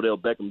with Odell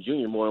Beckham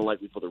Jr. more than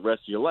likely for the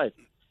rest of your life.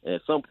 And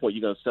at some point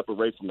you're going to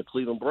separate from the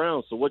Cleveland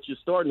Browns. So what you're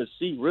starting to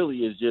see really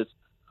is just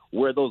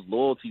where those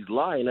loyalties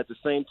lie. And at the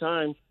same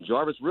time,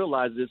 Jarvis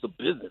realizes it's a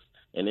business.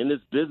 And in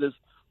this business,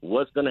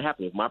 what's going to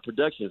happen? If my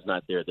production is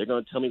not there, they're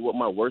going to tell me what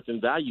my worth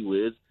and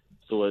value is.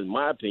 So in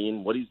my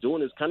opinion, what he's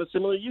doing is kind of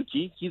similar to you,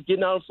 Keith. He's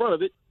getting out in front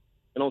of it.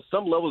 And on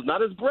some levels,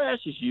 not as brash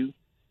as you,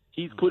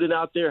 he's putting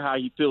out there how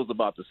he feels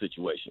about the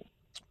situation.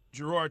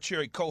 Gerard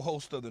Cherry,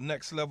 co-host of The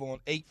Next Level on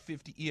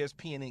 850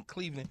 ESPN in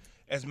Cleveland.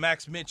 As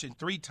Max mentioned,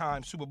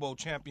 3-time Super Bowl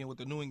champion with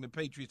the New England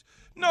Patriots.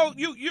 No,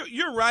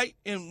 you're right.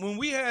 And when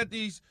we had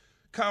these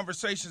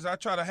conversations, I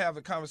try to have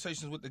the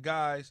conversations with the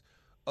guys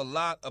a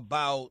lot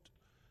about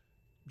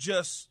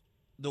just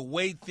the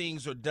way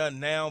things are done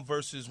now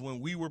versus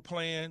when we were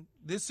playing.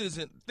 This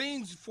isn't –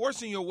 things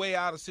forcing your way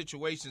out of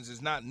situations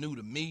is not new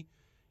to me.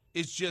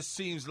 It just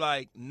seems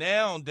like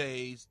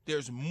nowadays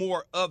there's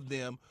more of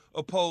them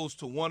opposed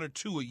to 1 or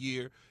 2 a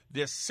year.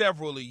 There's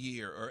several a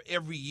year, or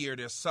every year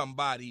there's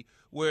somebody,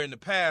 where in the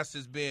past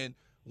it's been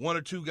 1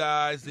 or 2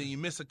 guys, then you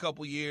miss a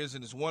couple years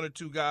and it's 1 or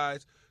 2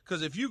 guys.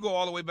 Because if you go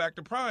all the way back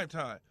to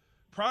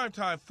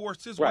primetime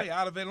forced his way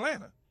out of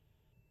Atlanta.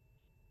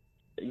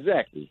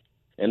 Exactly.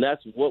 And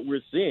that's what we're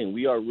seeing.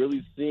 We are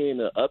really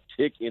seeing an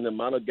uptick in the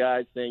amount of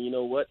guys saying, you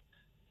know what,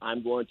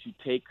 I'm going to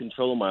take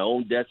control of my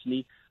own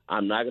destiny.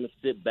 I'm not going to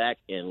sit back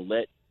and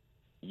let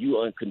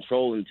you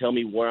control and tell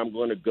me where I'm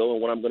going to go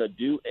and what I'm going to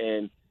do.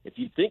 And if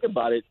you think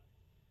about it,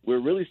 we're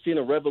really seeing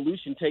a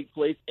revolution take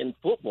place in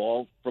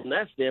football from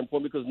that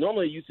standpoint, because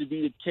normally it used to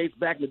be the case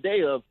back in the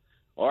day of,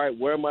 all right,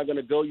 where am I going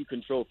to go? You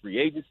control free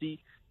agency,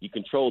 you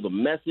control the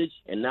message,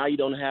 and now you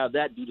don't have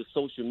that due to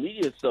social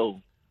media.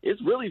 So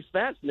it's really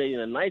fascinating,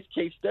 a nice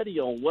case study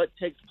on what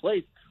takes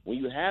place when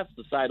you have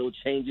societal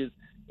changes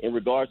in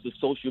regards to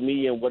social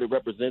media and what it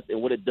represents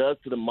and what it does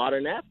to the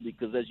modern athlete.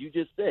 Because as you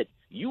just said,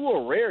 you were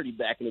a rarity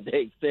back in the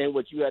day saying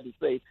what you had to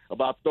say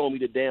about throwing me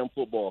the damn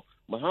football.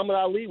 Muhammad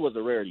Ali was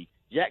a rarity.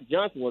 Jack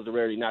Johnson was a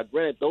rarity. Now,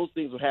 granted, those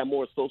things will have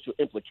more social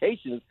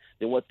implications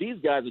than what these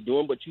guys are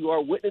doing, but you are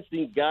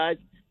witnessing guys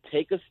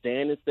take a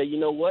stand and say, you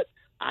know what,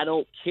 I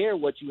don't care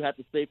what you have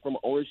to say from an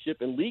ownership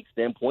and league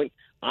standpoint.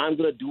 I'm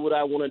going to do what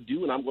I want to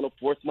do, and I'm going to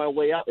force my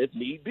way out if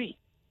need be.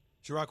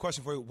 Gerard,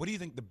 question for you. What do you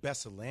think the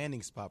best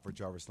landing spot for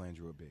Jarvis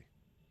Landry would be?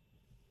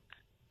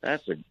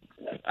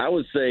 I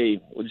would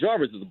say, well,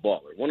 Jarvis is a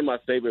baller. One of my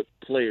favorite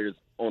players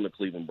on the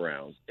Cleveland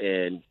Browns.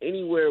 And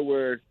anywhere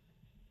where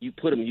you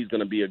put him, he's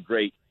going to be a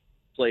great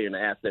player and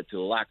asset to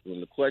the locker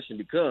room. The question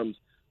becomes,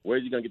 where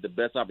is he going to get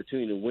the best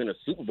opportunity to win a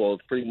Super Bowl?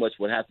 It's pretty much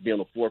what has to be on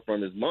the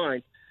forefront of his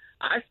mind.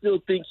 I still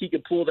think he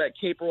can pull that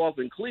caper off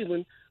in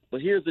Cleveland, but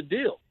here's the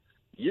deal.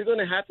 You're going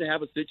to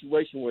have a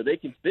situation where they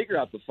can figure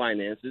out the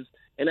finances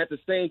and at the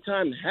same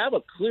time have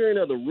a clearing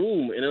of the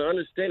room and an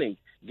understanding.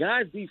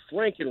 Guys, be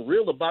frank and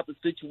real about the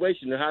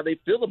situation and how they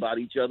feel about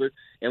each other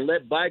and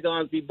let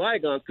bygones be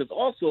bygones. Because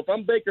also, if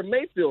I'm Baker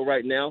Mayfield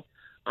right now,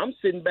 I'm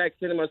sitting back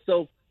saying to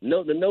myself,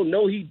 no,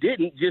 he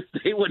didn't just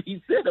say what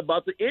he said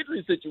about the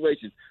injury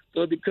situation.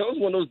 So it becomes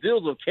one of those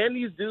deals of, can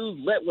these dudes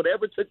let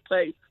whatever took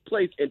place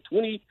in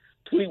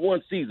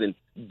 2021 season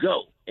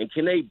go? And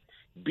can they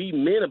be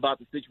men about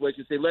the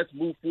situation, say, let's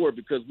move forward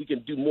because we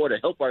can do more to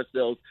help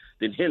ourselves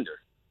than hinder?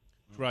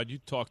 Rod, you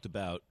talked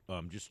about,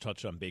 just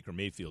touch on Baker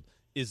Mayfield.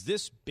 Is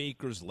this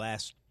Baker's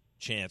last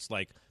chance?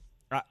 Like,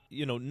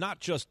 not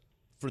just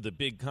for the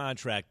big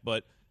contract,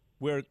 but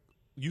where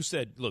you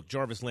said, look,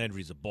 Jarvis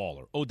Landry's a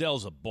baller.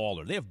 Odell's a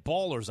baller. They have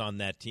ballers on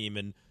that team,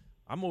 and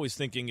I'm always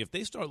thinking if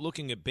they start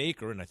looking at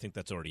Baker, and I think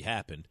that's already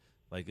happened,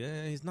 like,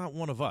 he's not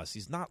one of us.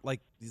 He's not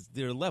like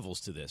there are levels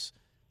to this.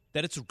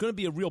 That it's going to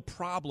be a real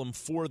problem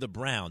for the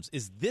Browns.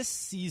 Is this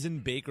season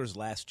Baker's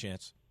last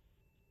chance?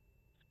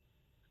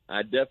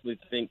 I definitely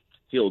think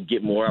he'll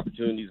get more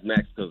opportunities,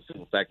 Max, because of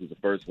the fact he's a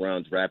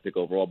first-round draft pick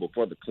overall.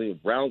 Before the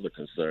Cleveland Browns are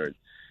concerned,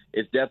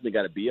 it's definitely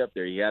got to be up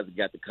there. He hasn't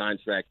got the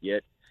contract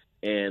yet,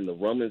 and the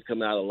rumblings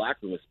coming out of the locker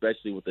room,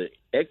 especially with the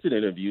exit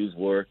interviews,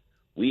 where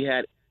we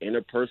had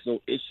interpersonal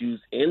issues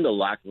in the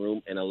locker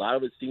room, and a lot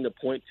of it seemed to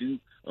point to,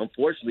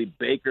 unfortunately,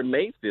 Baker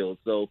Mayfield.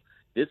 So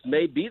this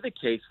may be the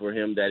case for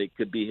him that it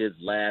could be his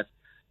last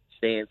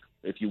stance,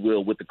 if you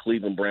will, with the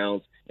Cleveland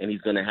Browns, and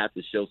he's going to have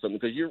to show something.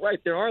 Because you're right,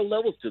 there are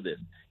levels to this.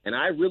 And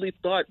I really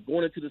thought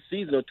going into the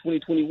season of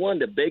 2021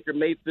 that Baker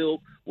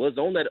Mayfield was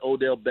on that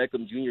Odell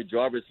Beckham Jr.,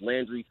 Jarvis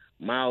Landry,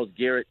 Myles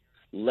Garrett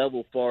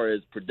level far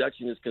as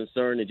production is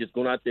concerned and just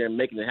going out there and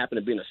making it happen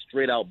and being a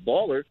straight-out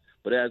baller.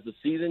 But as the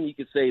season, you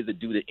could say, is it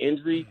due to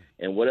injury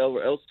and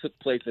whatever else took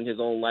place in his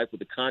own life with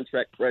the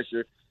contract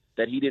pressure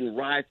that he didn't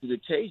rise to the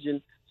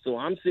occasion. So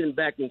I'm sitting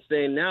back and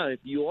saying now, if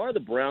you are the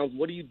Browns,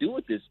 what do you do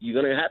with this? You're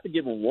going to have to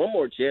give him one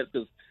more chance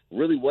because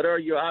really, what are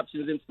your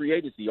options in free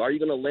agency? Are you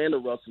going to land a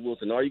Russell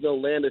Wilson? Are you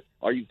going to land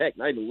are you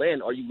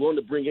going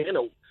to bring in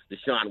a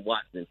Deshaun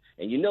Watson?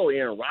 And you know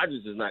Aaron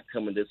Rodgers is not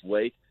coming this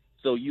way.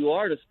 So you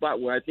are in a spot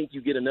where I think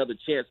you get another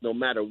chance no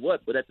matter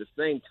what. But at the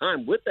same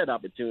time, with that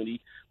opportunity,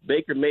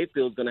 Baker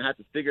Mayfield is going to have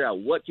to figure out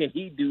what can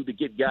he do to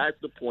get guys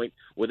to the point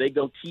where they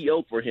go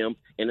T.O. for him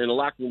and in the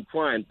locker room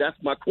crying,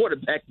 that's my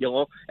quarterback,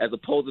 y'all, as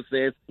opposed to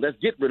saying, let's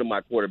get rid of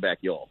my quarterback,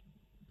 y'all.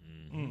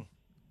 Mm-hmm.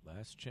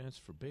 Last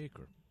chance for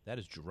Baker. That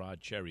is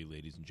Gerard Cherry,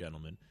 ladies and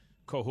gentlemen,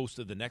 co-host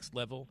of The Next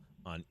Level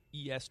on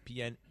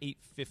ESPN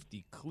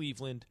 850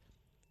 Cleveland,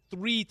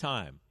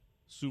 3-time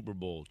Super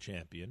Bowl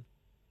champion.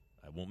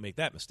 I won't make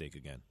that mistake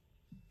again.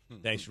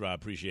 Thanks, Gerard.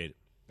 Appreciate it.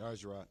 All right,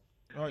 Gerard.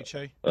 All right,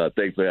 Che.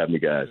 Thanks for having me,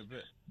 guys.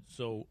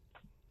 So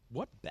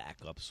what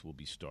backups will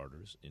be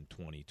starters in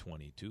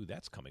 2022?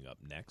 That's coming up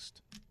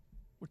next.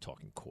 We're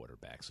talking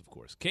quarterbacks, of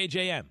course.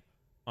 KJM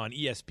on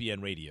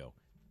ESPN Radio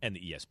and the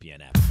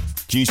ESPN app.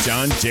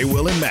 Keyshawn, J.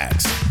 Will, and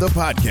Max, the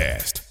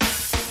podcast.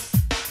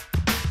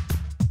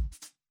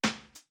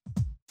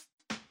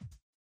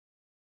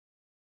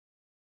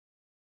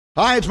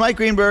 Hi, it's Mike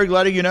Greenberg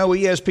letting you know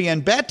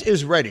ESPN Bet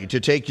is ready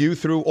to take you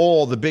through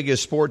all the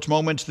biggest sports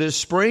moments this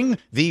spring.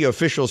 The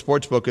official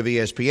sportsbook of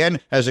ESPN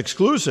has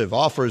exclusive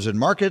offers and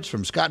markets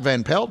from Scott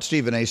Van Pelt,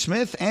 Stephen A.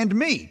 Smith, and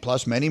me,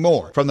 plus many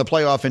more. From the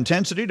playoff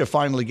intensity to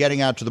finally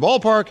getting out to the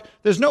ballpark,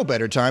 there's no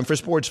better time for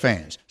sports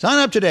fans. Sign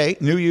up today.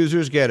 New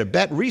users get a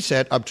bet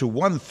reset up to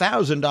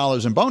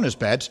 $1,000 in bonus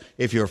bets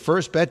if your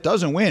first bet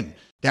doesn't win.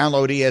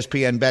 Download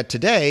ESPN Bet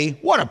today.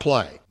 What a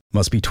play.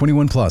 Must be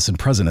 21 plus and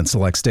present in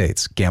select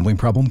states. Gambling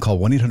problem? Call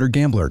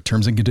 1-800-GAMBLER.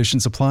 Terms and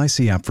conditions apply.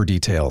 See app for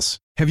details.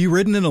 Have you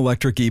ridden an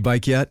electric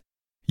e-bike yet?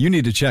 You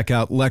need to check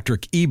out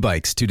Electric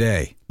E-Bikes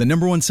today, the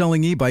 #1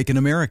 selling e-bike in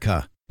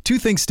America. Two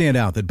things stand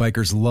out that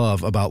bikers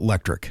love about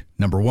Electric.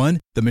 Number one,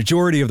 the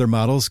majority of their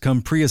models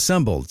come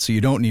pre-assembled, so you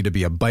don't need to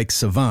be a bike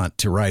savant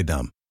to ride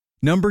them.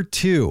 Number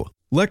two,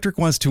 Electric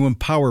wants to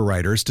empower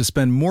riders to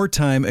spend more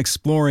time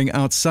exploring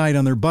outside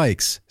on their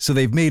bikes, so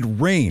they've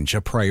made range a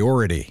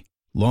priority.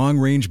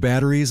 Long-range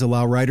batteries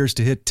allow riders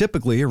to hit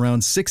typically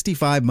around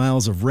 65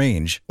 miles of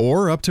range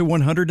or up to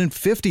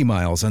 150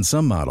 miles on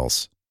some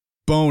models.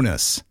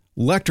 Bonus,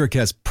 Electric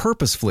has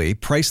purposefully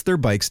priced their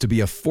bikes to be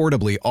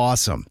affordably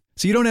awesome,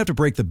 so you don't have to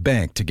break the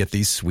bank to get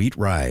these sweet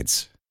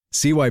rides.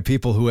 See why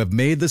people who have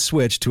made the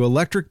switch to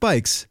electric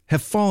bikes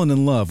have fallen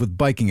in love with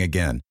biking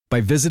again by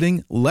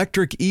visiting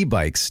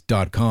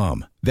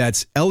lectricebikes.com.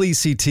 That's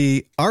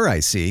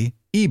LECTRIC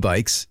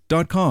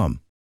ebikes.com.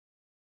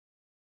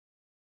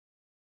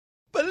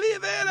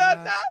 Believe it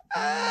or not,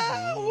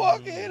 I'm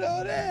walking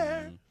on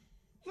air.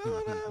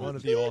 One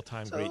of the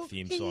all-time great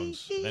theme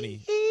songs of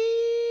any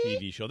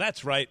TV show.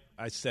 That's right.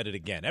 I said it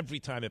again. Every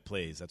time it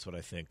plays, that's what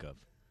I think of.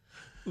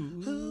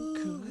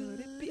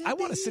 I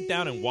want to sit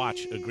down and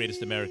watch A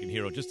Greatest American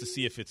Hero just to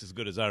see if it's as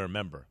good as I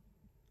remember.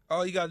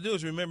 All you got to do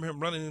is remember him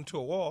running into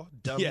a wall.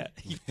 Dummy. Yeah,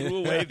 he threw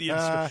away the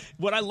instructions.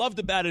 What I loved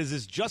about it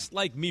is just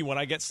like me when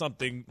I get some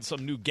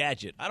new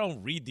gadget. I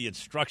don't read the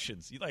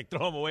instructions. You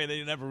throw them away and then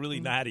you never really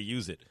know how to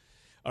use it.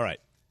 All right.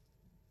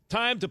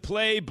 Time to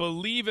play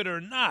Believe It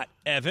or Not,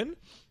 Evan.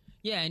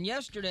 Yeah, and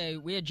yesterday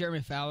we had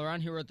Jeremy Fowler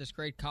on. He wrote this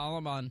great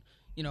column on,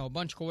 a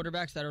bunch of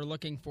quarterbacks that are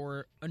looking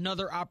for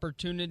another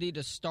opportunity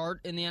to start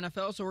in the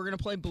NFL. So we're going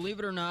to play Believe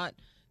It or Not.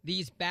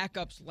 These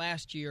backups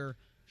last year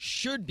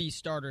should be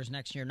starters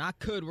next year. Not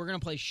could. We're going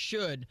to play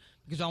should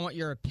because I want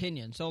your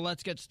opinion. So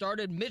let's get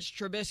started. Mitch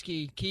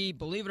Trubisky, Key,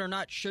 believe it or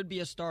not, should be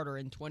a starter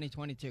in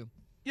 2022.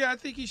 Yeah, I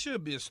think he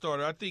should be a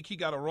starter. I think he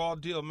got a raw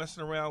deal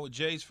messing around with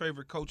Jay's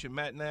favorite coach,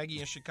 Matt Nagy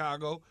in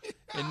Chicago.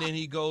 And then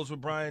he goes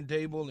with Brian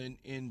Dable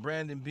and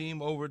Brandon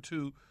Beam over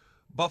to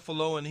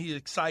Buffalo, and he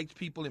excites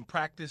people in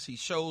practice. He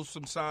shows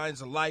some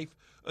signs of life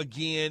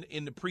again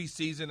in the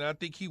preseason. And I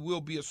think he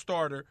will be a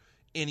starter,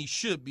 and he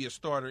should be a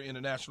starter in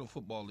the National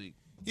Football League.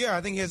 Yeah,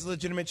 I think he has a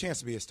legitimate chance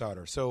to be a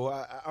starter.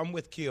 So I'm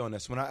with Key on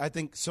this one. I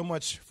think so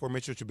much for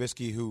Mitchell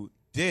Trubisky, who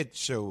did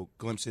show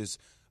glimpses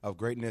of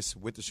greatness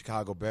with the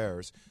Chicago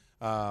Bears,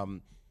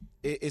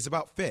 is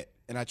about fit.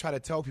 And I try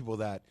to tell people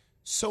that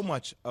so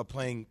much of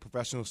playing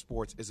professional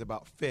sports is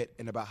about fit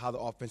and about how the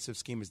offensive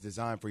scheme is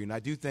designed for you. And I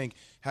do think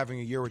having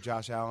a year with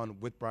Josh Allen,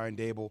 with Brian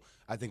Dable,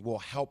 I think will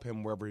help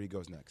him wherever he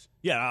goes next.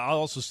 Yeah, I'll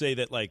also say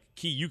that,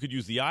 Key, you could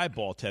use the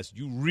eyeball test.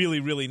 You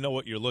really, really know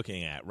what you're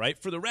looking at, right?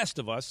 For the rest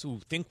of us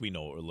who think we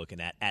know what we're looking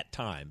at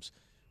times,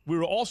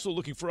 we're also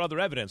looking for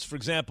other evidence. For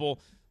example,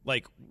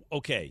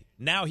 okay,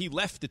 now he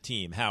left the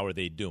team. How are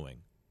they doing?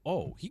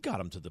 Oh, he got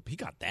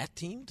that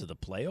team to the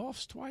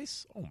playoffs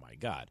twice? Oh, my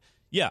God.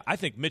 Yeah, I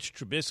think Mitch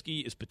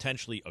Trubisky is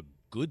potentially a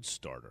good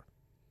starter.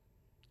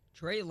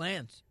 Trey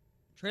Lance.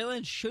 Trey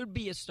Lance should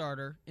be a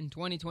starter in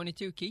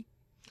 2022, Key.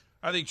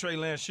 I think Trey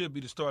Lance should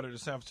be the starter of the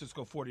San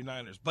Francisco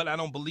 49ers, but I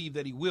don't believe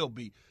that he will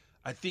be.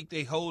 I think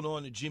they hold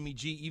on to Jimmy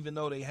G, even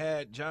though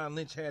John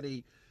Lynch had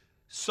a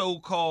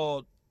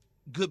so-called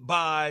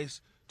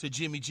goodbyes to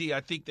Jimmy G. I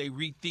think they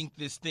rethink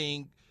this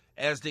thing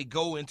as they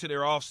go into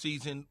their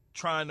offseason,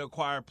 trying to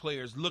acquire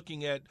players,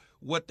 looking at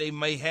what they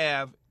may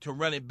have to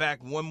run it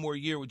back one more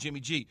year with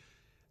Jimmy G.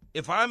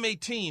 If I'm a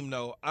team,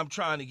 though, I'm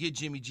trying to get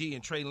Jimmy G,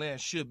 and Trey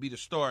Lance should be the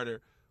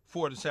starter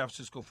for the San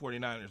Francisco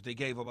 49ers. They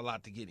gave up a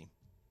lot to get him.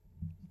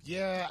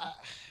 Yeah,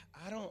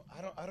 I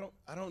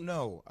don't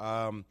know.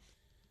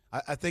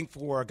 I think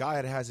for a guy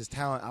that has his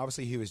talent,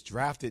 obviously he was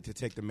drafted to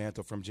take the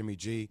mantle from Jimmy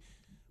G.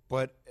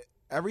 But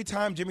every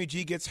time Jimmy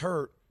G gets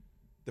hurt,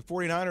 the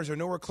 49ers are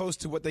nowhere close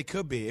to what they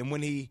could be. And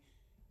when he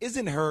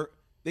isn't hurt,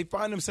 they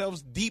find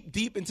themselves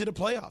deep into the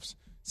playoffs.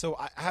 So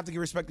I have to give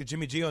respect to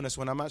Jimmy G on this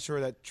one. I'm not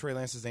sure that Trey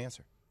Lance is the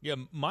answer. Yeah,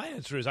 my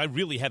answer is I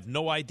really have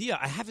no idea.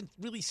 I haven't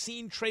really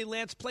seen Trey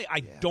Lance play.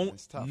 I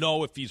don't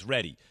know if he's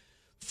ready.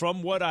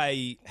 From what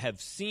I have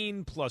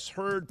seen, plus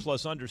heard,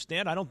 plus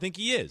understand, I don't think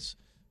he is.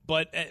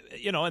 But,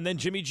 and then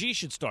Jimmy G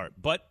should start.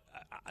 But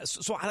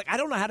so I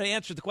don't know how to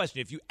answer the question.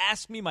 If you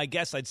ask me my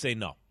guess, I'd say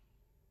no.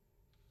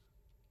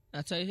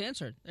 That's how you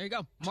answered. There you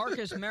go.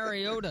 Marcus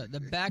Mariota, the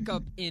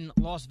backup in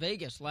Las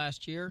Vegas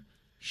last year,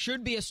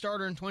 should be a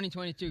starter in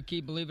 2022,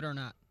 Key, believe it or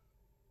not.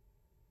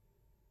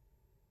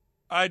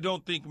 I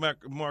don't think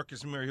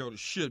Marcus Mariota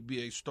should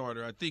be a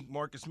starter. I think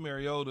Marcus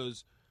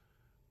Mariota's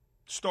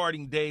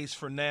starting days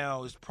for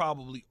now is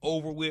probably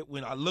over with.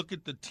 When I look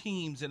at the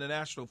teams in the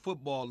National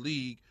Football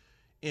League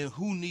and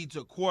who needs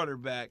a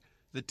quarterback,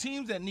 the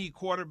teams that need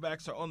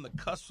quarterbacks are on the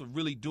cusp of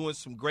really doing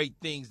some great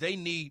things. They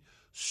need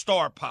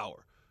star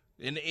power.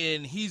 And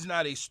he's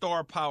not a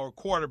star power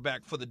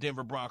quarterback for the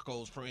Denver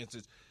Broncos, for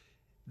instance.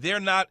 They're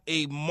not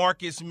a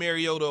Marcus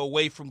Mariota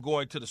away from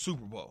going to the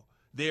Super Bowl.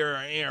 They're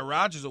Aaron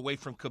Rodgers away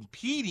from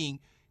competing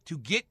to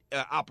get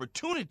an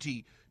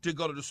opportunity to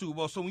go to the Super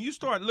Bowl. So when you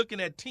start looking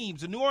at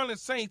teams, the New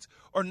Orleans Saints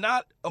are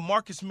not a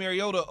Marcus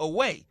Mariota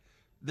away.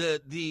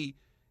 The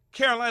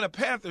Carolina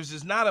Panthers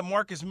is not a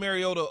Marcus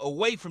Mariota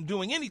away from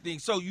doing anything.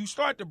 So you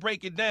start to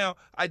break it down,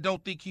 I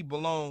don't think he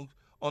belongs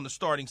on the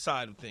starting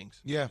side of things.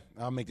 Yeah,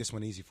 I'll make this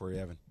one easy for you,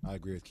 Evan. I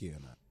agree with Key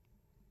on that.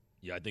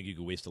 Yeah, I think you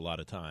could waste a lot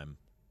of time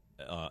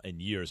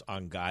and years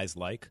on guys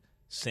like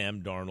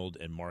Sam Darnold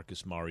and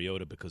Marcus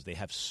Mariota because they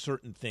have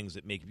certain things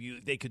that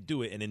they could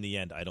do it, and in the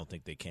end, I don't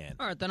think they can.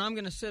 All right, then I'm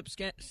going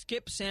to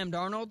skip Sam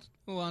Darnold.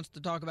 Who wants to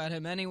talk about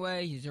him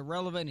anyway? He's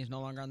irrelevant. He's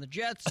no longer on the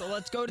Jets. So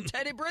let's go to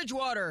Teddy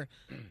Bridgewater.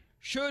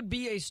 Should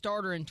be a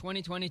starter in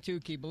 2022,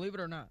 Key, believe it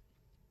or not.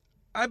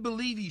 I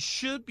believe he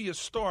should be a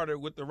starter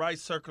with the right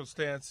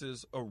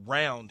circumstances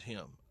around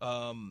him.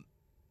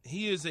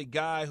 He is a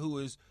guy who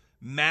is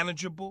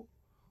manageable,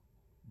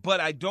 but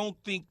I don't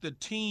think the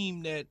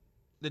team that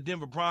the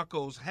Denver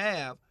Broncos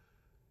have,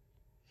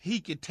 he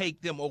could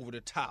take them over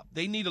the top.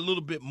 They need a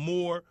little bit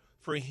more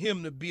for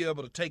him to be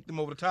able to take them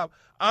over the top.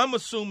 I'm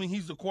assuming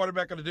he's the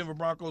quarterback of the Denver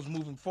Broncos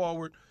moving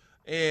forward.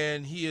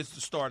 and he is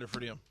the starter for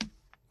them.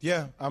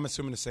 Yeah, I'm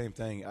assuming the same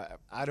thing.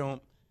 I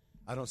don't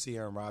see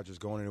Aaron Rodgers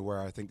going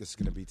anywhere. I think this is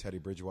going to be Teddy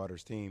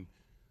Bridgewater's team.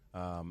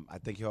 I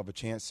think he'll have a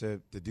chance to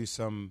do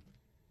some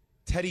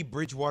Teddy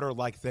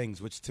Bridgewater-like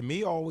things, which to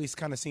me always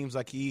kind of seems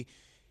like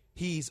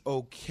he's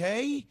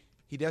okay.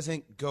 He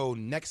doesn't go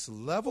next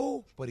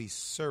level, but he's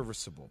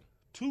serviceable.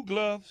 2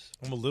 gloves.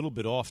 I'm a little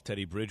bit off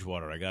Teddy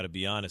Bridgewater, I got to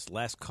be honest.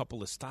 Last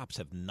couple of stops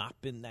have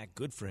not been that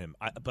good for him.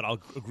 But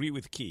I'll agree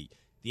with Key.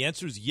 The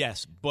answer is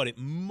yes, but it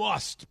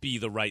must be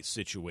the right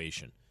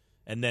situation.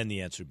 And then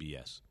the answer would be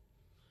yes.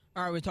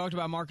 All right, we talked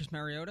about Marcus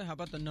Mariota. How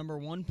about the number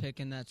 1 pick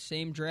in that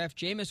same draft?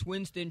 Jameis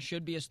Winston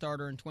should be a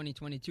starter in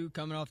 2022,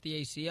 coming off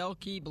the ACL.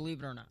 Key,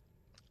 believe it or not.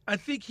 I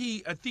think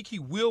he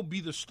will be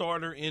the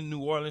starter in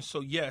New Orleans. So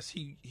yes,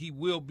 he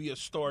will be a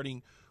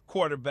starting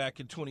quarterback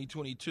in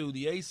 2022.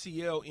 The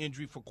ACL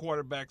injury for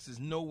quarterbacks is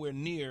nowhere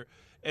near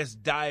as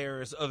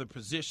dire as other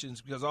positions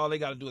because all they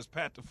got to do is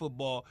pat the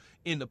football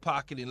in the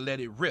pocket and let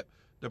it rip.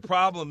 The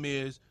problem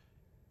is,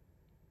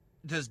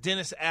 does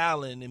Dennis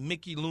Allen and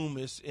Mickey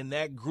Loomis and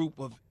that group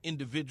of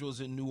individuals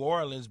in New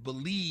Orleans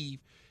believe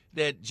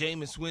that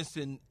Jameis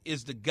Winston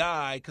is the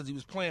guy because he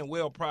was playing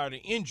well prior to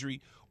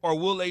injury, or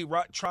will they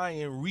try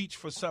and reach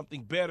for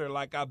something better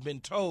like I've been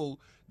told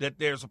that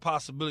there's a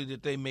possibility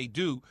that they may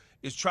do,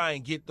 is try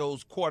and get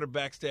those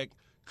quarterbacks that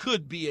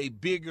could be a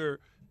bigger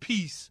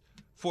piece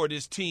for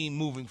this team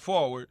moving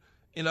forward.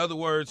 In other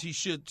words, he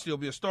should still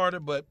be a starter,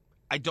 but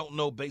I don't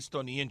know based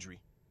on the injury.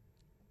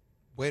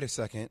 Wait a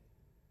second.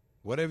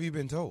 What have you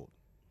been told?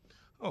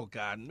 Oh,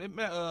 God.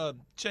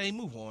 Jay,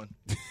 move on.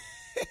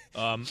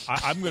 I'm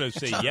going to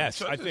say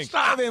yes. I think.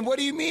 Evan, what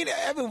do you mean,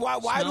 Evan? Why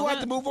do I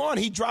have to move on?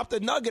 He dropped a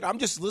nugget. I'm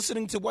just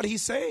listening to what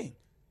he's saying.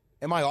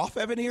 Am I off,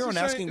 Evan, here on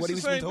asking what he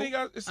was being told?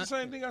 It's the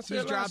same thing I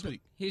said last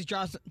week. He's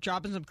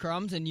dropping some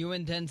crumbs, and you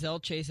and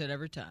Denzel chase it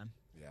every time.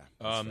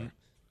 Yeah.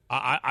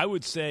 I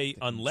would say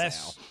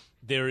unless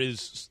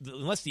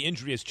the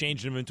injury has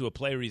changed him into a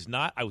player he's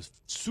not. I was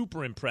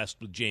super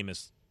impressed with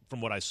Jameis from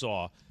what I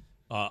saw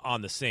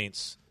on the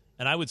Saints.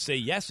 And I would say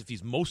yes, if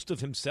he's most of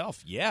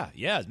himself. Yeah.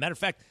 As a matter of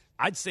fact,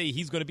 I'd say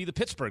he's going to be the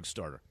Pittsburgh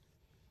starter.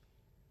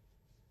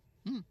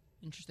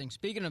 Interesting.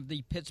 Speaking of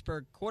the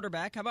Pittsburgh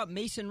quarterback, how about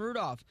Mason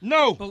Rudolph?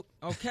 No.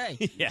 Okay.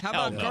 Yeah, how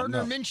about no.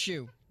 Gardner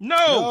Minshew?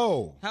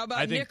 No. How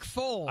about Nick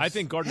Foles? I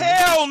think Gardner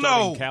Hell Minshew's no.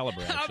 starting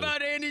caliber, actually. How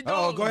about Andy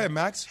Dalton? Oh, go ahead,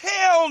 Max.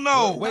 Hell no.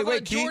 How about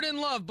Wait, Jordan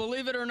Love?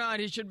 Believe it or not,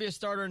 he should be a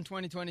starter in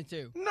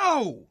 2022.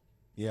 No.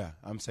 Yeah,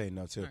 I'm saying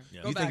no, too.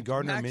 Yeah. You think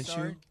Gardner Minshew?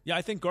 Sorry. Yeah,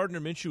 I think Gardner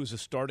Minshew is a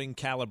starting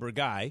caliber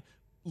guy.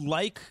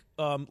 Like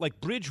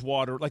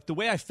Bridgewater, like the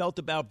way I felt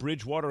about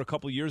Bridgewater a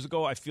couple years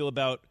ago, I feel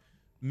about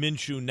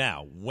Minshew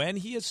now. When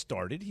he has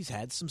started, he's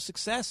had some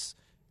success.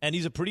 And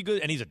he's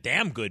a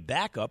damn good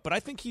backup, but I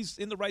think he's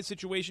in the right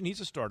situation.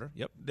 He's a starter.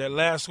 Yep. That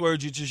last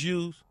word you just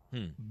used,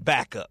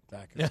 backup.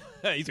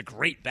 He's a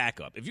great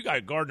backup. If you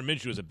got Gardner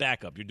Minshew as a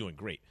backup, you're doing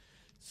great.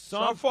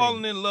 So I'm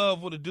falling in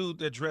love with a dude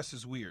that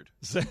dresses weird.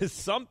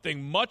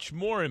 Something much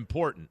more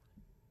important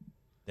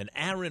than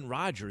Aaron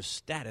Rodgers'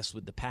 status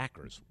with the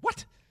Packers.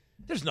 What?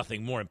 There's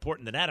nothing more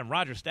important than Aaron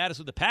Rodgers' status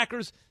with the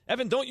Packers.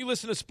 Evan, don't you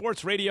listen to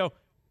sports radio?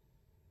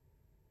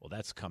 Well,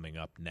 that's coming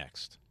up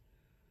next.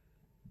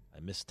 I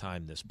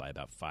mistimed this by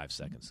about 5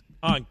 seconds.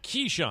 On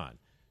Keyshawn,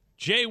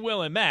 J.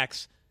 Will, and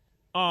Max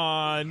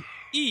on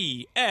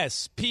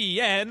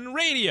ESPN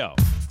Radio.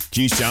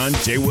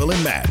 Keyshawn, J. Will,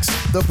 and Max,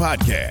 the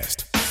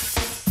podcast.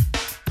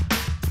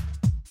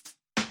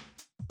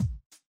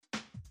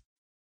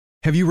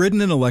 Have you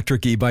ridden an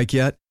electric e-bike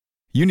yet?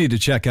 You need to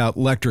check out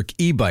Electric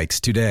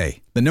E-Bikes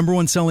today, the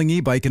 #1 selling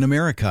e-bike in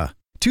America.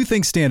 2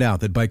 things stand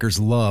out that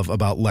bikers love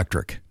about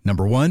Electric.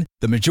 Number 1,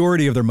 the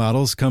majority of their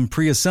models come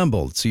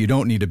pre-assembled, so you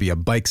don't need to be a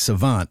bike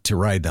savant to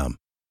ride them.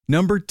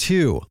 Number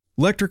 2,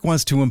 Electric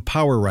wants to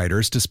empower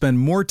riders to spend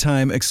more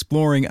time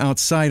exploring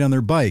outside on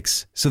their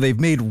bikes, so they've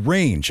made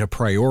range a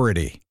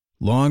priority.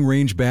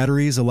 Long-range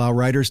batteries allow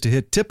riders to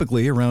hit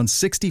typically around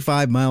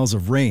 65 miles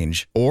of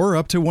range, or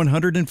up to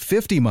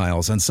 150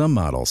 miles on some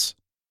models.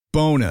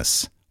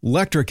 Bonus,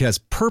 Electric has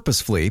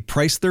purposefully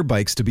priced their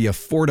bikes to be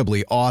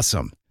affordably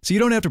awesome, so you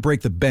don't have to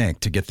break the bank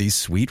to get these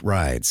sweet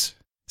rides.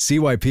 See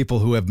why people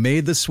who have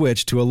made the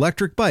switch to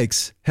electric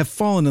bikes have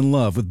fallen in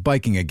love with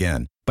biking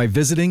again by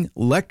visiting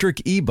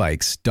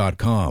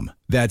electricebikes.com.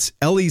 That's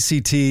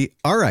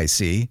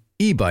LECTRIC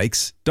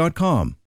ebikes.com.